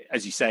it's,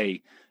 as you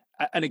say,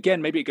 and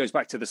again, maybe it goes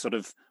back to the sort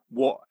of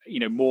what,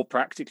 more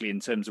practically in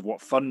terms of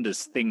what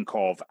funders think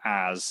of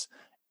as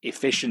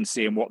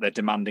efficiency and what they're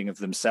demanding of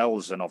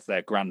themselves and of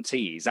their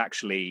grantees.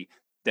 Actually,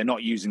 they're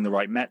not using the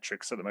right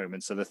metrics at the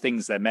moment. So the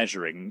things they're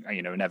measuring,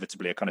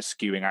 inevitably are kind of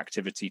skewing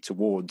activity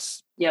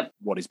towards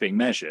what is being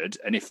measured.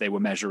 And if they were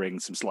measuring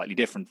some slightly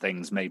different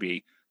things,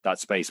 maybe that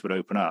space would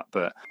open up.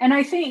 And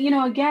I think,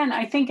 again,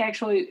 I think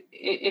actually,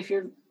 if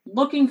you're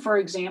looking for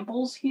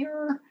examples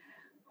here,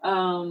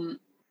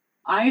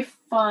 I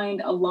find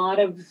a lot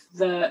of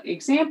the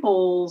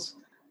examples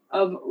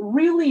of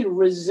really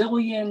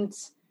resilient,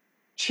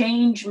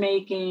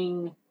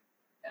 change-making,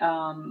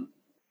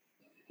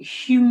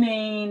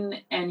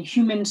 humane and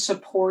human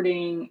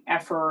supporting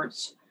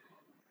efforts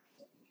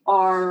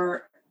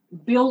are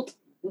built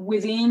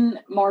within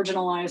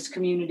marginalized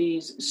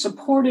communities,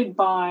 supported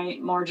by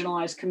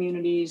marginalized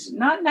communities,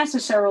 not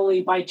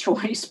necessarily by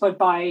choice, but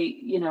by,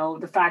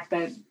 the fact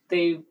that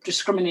they've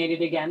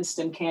discriminated against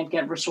and can't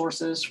get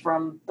resources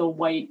from the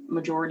white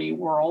majority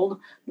world,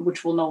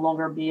 which will no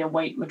longer be a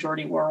white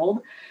majority world,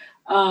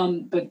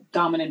 but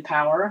dominant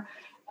power.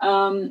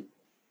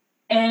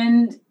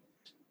 And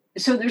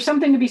so there's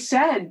something to be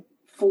said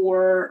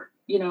for,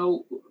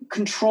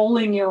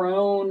 controlling your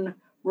own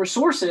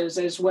resources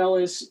as well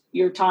as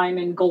your time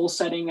and goal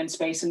setting and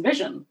space and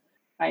vision,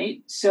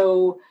 right?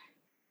 So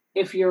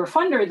if you're a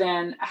funder,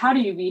 then how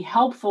do you be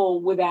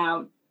helpful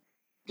without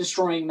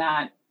destroying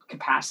that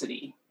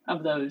capacity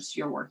of those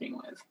you're working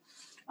with?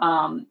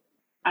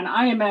 And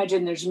I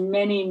imagine there's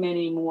many,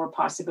 many more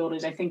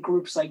possibilities. I think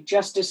groups like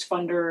justice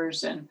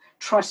funders and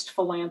trust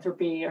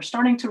philanthropy are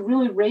starting to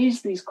really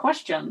raise these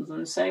questions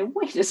and say,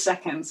 wait a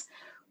second,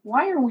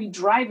 why are we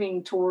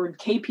driving toward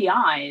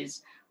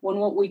KPIs when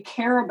what we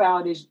care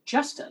about is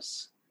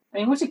justice? I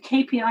mean, what's a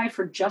KPI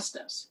for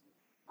justice?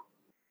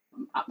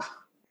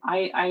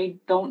 I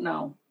don't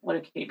know what a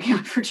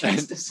KPI for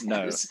justice is.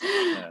 No.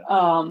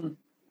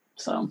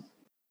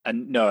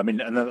 And no,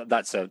 and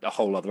that's a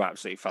whole other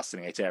absolutely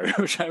fascinating area,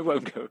 which I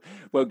won't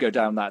go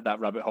down that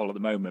rabbit hole at the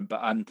moment.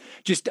 But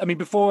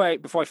before I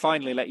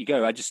finally let you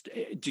go, I just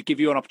to give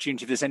you an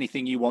opportunity, if there's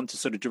anything you want to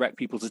sort of direct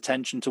people's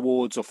attention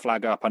towards or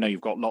flag up. I know you've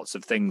got lots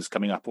of things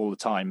coming up all the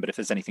time, but if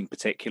there's anything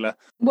particular.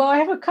 Well, I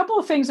have a couple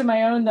of things of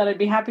my own that I'd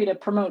be happy to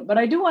promote, but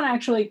I do want to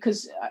actually,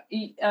 because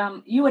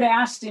you had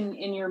asked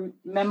in your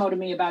memo to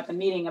me about the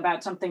meeting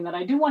about something that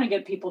I do want to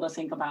get people to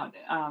think about.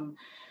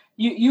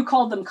 You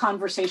called them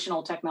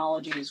conversational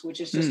technologies, which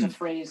is just a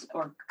phrase,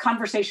 or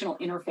conversational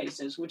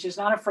interfaces, which is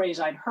not a phrase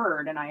I'd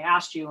heard. And I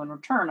asked you in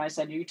return, I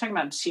said, are you talking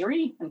about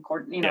Siri and,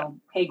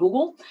 Hey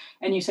Google?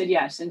 And you said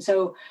yes. And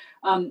so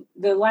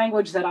the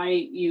language that I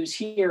use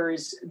here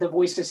is the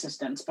voice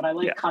assistants, but I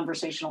like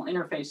conversational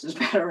interfaces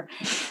better.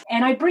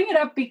 And I bring it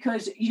up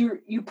because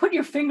you put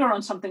your finger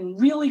on something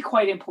really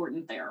quite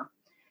important there.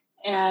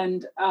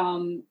 And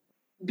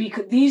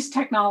because these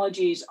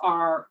technologies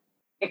are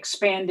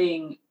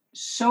expanding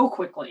so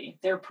quickly,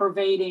 they're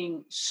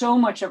pervading so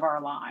much of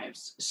our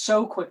lives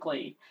so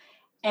quickly.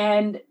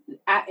 And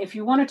if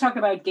you want to talk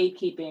about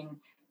gatekeeping,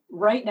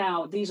 right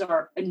now, these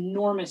are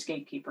enormous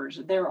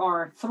gatekeepers. There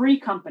are 3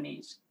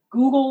 companies,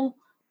 Google,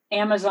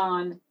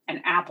 Amazon,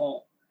 and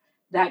Apple,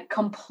 that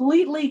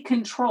completely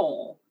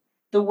control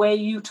the way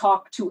you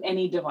talk to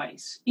any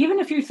device. Even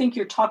if you think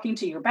you're talking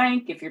to your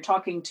bank, if you're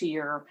talking to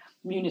your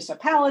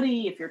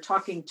municipality, if you're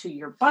talking to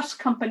your bus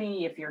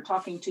company, if you're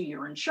talking to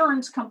your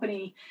insurance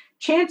company,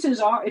 chances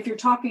are, if you're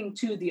talking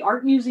to the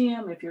art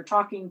museum, if you're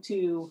talking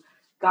to,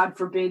 God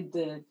forbid,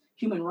 the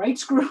human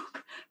rights group,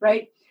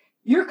 right?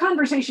 Your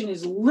conversation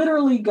is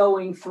literally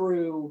going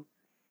through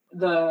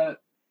the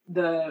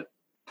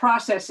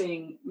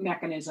processing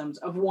mechanisms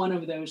of one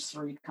of those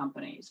 3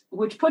 companies,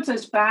 which puts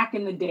us back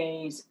in the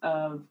days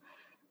of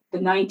the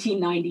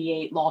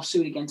 1998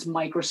 lawsuit against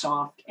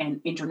Microsoft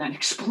and Internet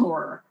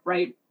Explorer,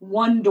 right?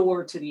 One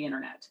door to the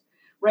internet.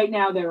 Right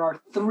now, there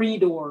are 3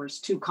 doors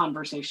to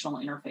conversational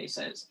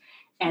interfaces,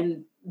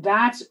 and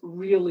that's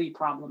really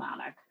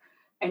problematic.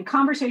 And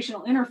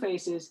conversational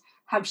interfaces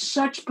have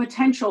such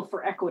potential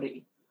for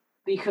equity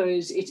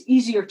because it's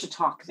easier to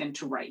talk than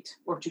to write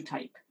or to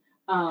type.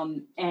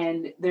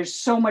 And there's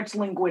so much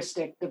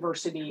linguistic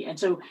diversity. And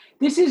so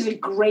this is a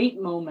great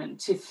moment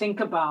to think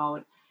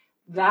about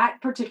that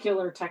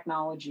particular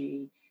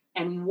technology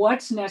and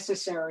what's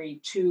necessary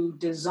to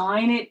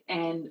design it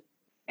and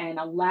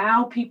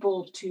allow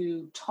people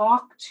to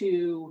talk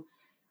to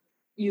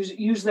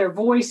use their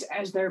voice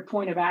as their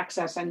point of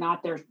access and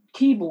not their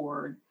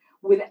keyboard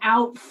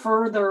without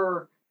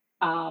further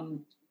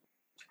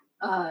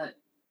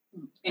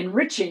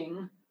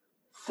enriching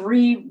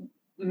three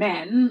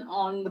men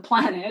on the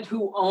planet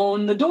who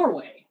own the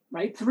doorway,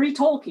 right? Three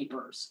toll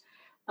keepers.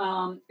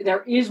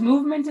 There is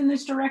movement in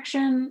this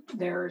direction.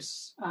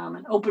 There's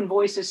an open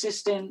voice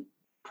assistant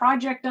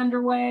project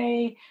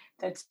underway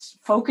that's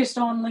focused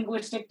on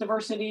linguistic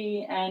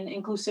diversity and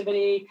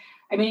inclusivity.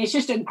 I mean, it's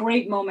just a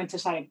great moment to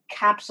sort of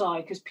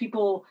capsulize, because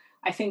people,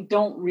 I think,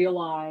 don't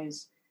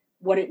realize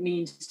what it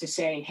means to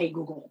say, "Hey,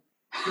 Google."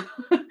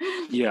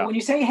 Yeah. When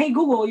you say, "Hey,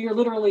 Google," you're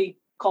literally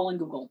calling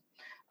Google.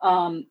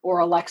 Or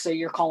Alexa,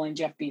 you're calling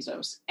Jeff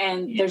Bezos.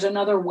 And there's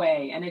another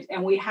way,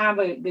 and we have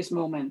this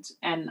moment,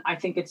 and I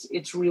think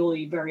it's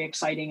really very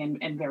exciting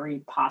and very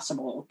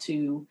possible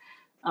to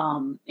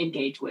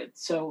engage with.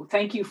 So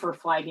thank you for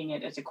flagging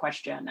it as a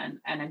question,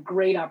 and a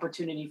great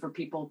opportunity for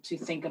people to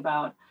think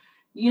about,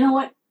 you know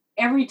what,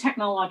 every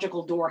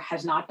technological door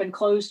has not been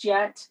closed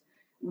yet.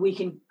 We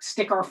can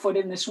stick our foot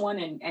in this one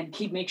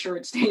and make sure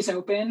it stays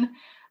open.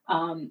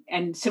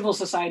 And civil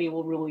society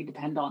will really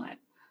depend on it.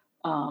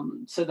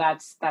 So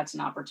that's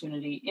an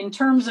opportunity. In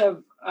terms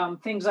of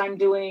things I'm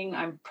doing,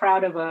 I'm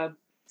proud of a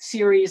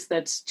series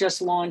that's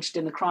just launched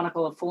in the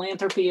Chronicle of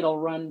Philanthropy. It'll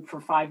run for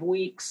 5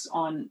 weeks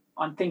on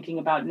thinking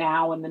about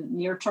now and the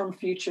near-term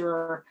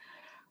future.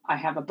 I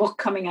have a book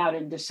coming out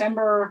in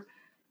December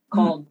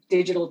called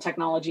Digital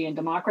Technology and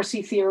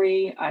Democracy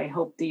Theory. I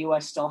hope the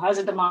U.S. still has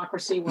a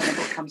democracy when the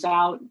book comes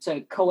out. It's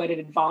a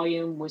co-edited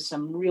volume with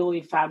some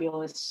really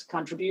fabulous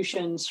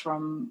contributions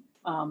from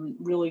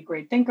really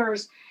great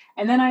thinkers.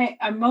 And then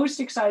I'm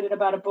most excited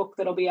about a book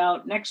that'll be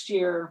out next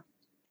year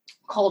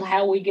called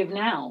How We Give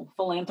Now,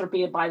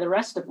 Philanthropy by the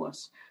Rest of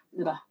Us,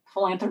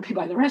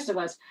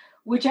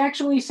 which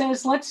actually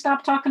says, let's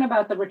stop talking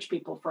about the rich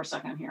people for a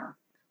second here.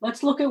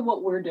 Let's look at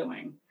what we're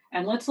doing,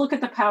 and let's look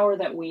at the power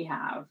that we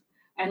have,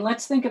 and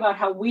let's think about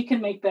how we can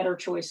make better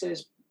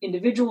choices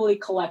individually,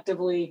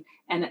 collectively,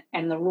 and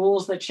the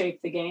rules that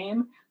shape the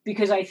game,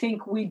 because I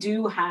think we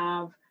do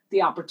have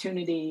the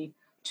opportunity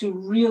to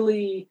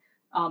really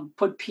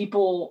put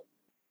people,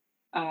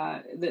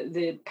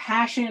 the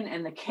passion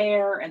and the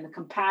care and the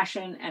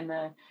compassion and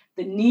the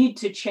need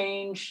to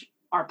change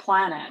our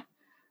planet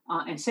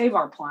and save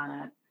our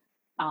planet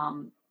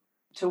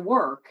to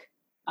work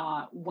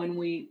when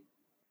we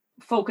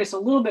focus a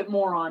little bit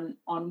more on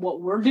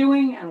what we're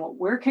doing and what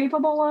we're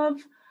capable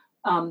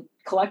of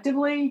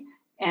collectively,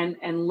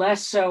 and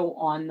less so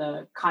on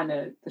the kind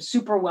of the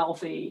super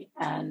wealthy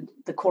and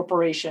the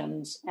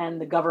corporations and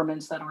the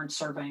governments that aren't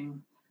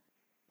serving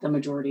the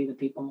majority of the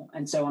people.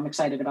 And so I'm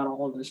excited about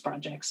all of those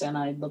projects, and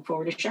I look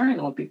forward to sharing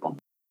them with people.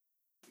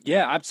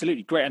 Yeah,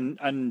 absolutely. Great.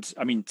 And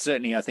I mean,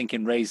 certainly, I think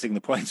in raising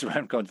the points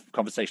around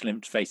conversational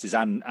interfaces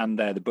and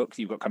the book that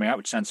you've got coming out,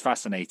 which sounds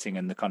fascinating,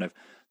 and the kind of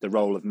the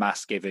role of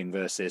mass giving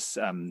versus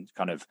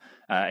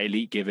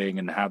elite giving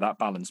and how that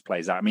balance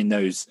plays out. I mean,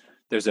 those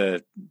are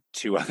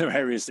two other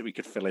areas that we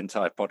could fill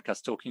entire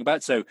podcasts talking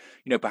about. So,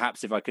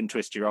 perhaps if I can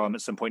twist your arm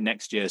at some point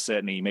next year,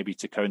 certainly maybe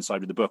to coincide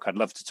with the book, I'd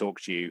love to talk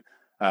to you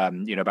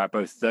about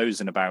both those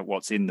and about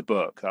what's in the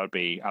book. That would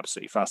be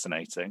absolutely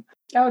fascinating.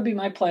 That would be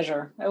my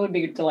pleasure. That would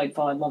be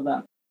delightful. I'd love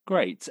that.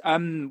 Great.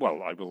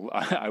 Well,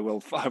 I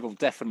will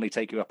definitely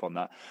take you up on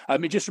that.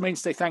 It just remains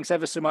to say thanks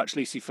ever so much,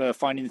 Lucy, for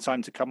finding the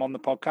time to come on the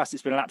podcast.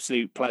 It's been an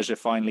absolute pleasure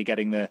finally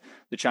getting the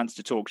chance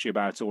to talk to you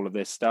about all of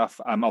this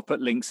stuff. I'll put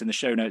links in the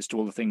show notes to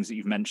all the things that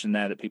you've mentioned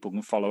there that people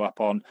can follow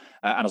up on.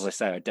 And as I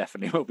say, I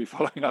definitely will be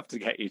following up to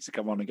get you to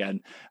come on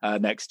again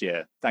next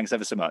year. Thanks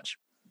ever so much.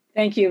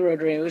 Thank you,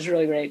 Rodri. It was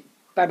really great.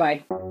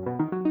 Bye-bye.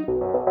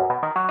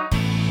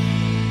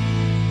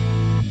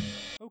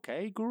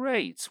 Okay,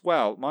 great.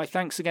 Well, my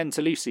thanks again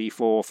to Lucy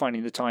for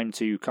finding the time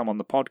to come on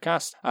the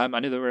podcast. I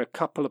know there were a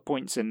couple of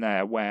points in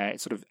there where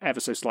it sort of ever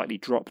so slightly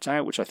dropped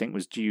out, which I think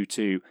was due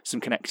to some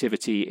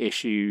connectivity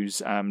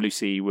issues.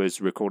 Lucy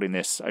was recording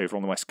this over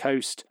on the West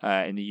Coast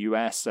in the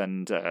US,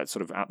 and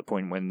sort of at the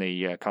point when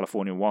the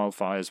California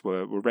wildfires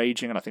were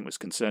raging, and I think was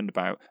concerned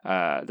about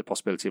the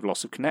possibility of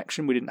loss of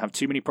connection. We didn't have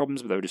too many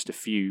problems, but there were just a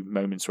few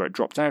moments where it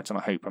dropped out, and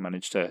I hope I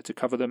managed to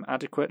cover them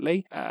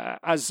adequately.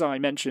 As I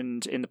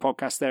mentioned in the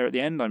podcast there at the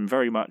end, I'm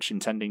very much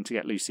intending to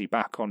get Lucy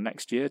back on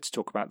next year to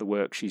talk about the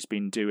work she's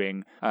been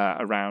doing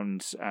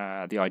around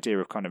the idea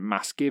of kind of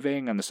mass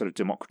giving and the sort of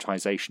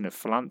democratization of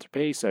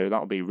philanthropy. So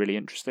that'll be really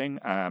interesting.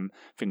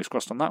 Fingers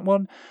crossed on that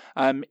one.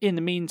 In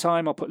the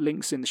meantime, I'll put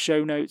links in the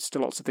show notes to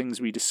lots of things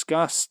we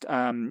discussed.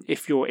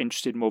 If you're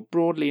interested more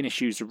broadly in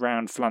issues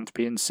around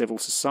philanthropy and civil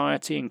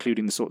society,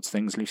 including the sorts of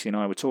things Lucy and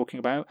I were talking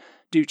about,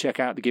 do check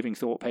out the Giving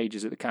Thought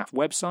pages at the CAF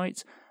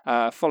website.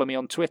 Follow me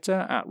on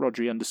Twitter at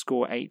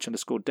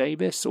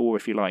Rodri_H_Davis, or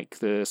if you like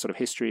the sort of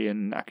history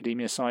and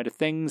academia side of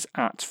things,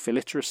 at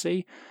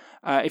Philiteracy.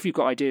 If you've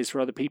got ideas for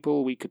other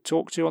people we could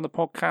talk to on the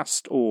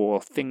podcast,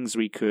 or things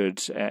we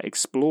could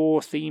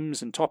explore,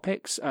 themes and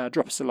topics,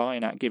 drop us a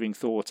line at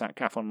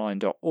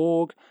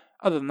givingthought@cafonline.org.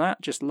 Other than that,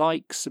 just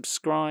like,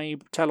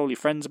 subscribe, tell all your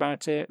friends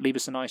about it, leave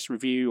us a nice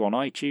review on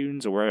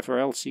iTunes or wherever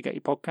else you get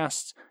your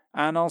podcasts,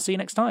 and I'll see you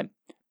next time.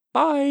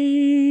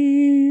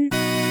 Bye!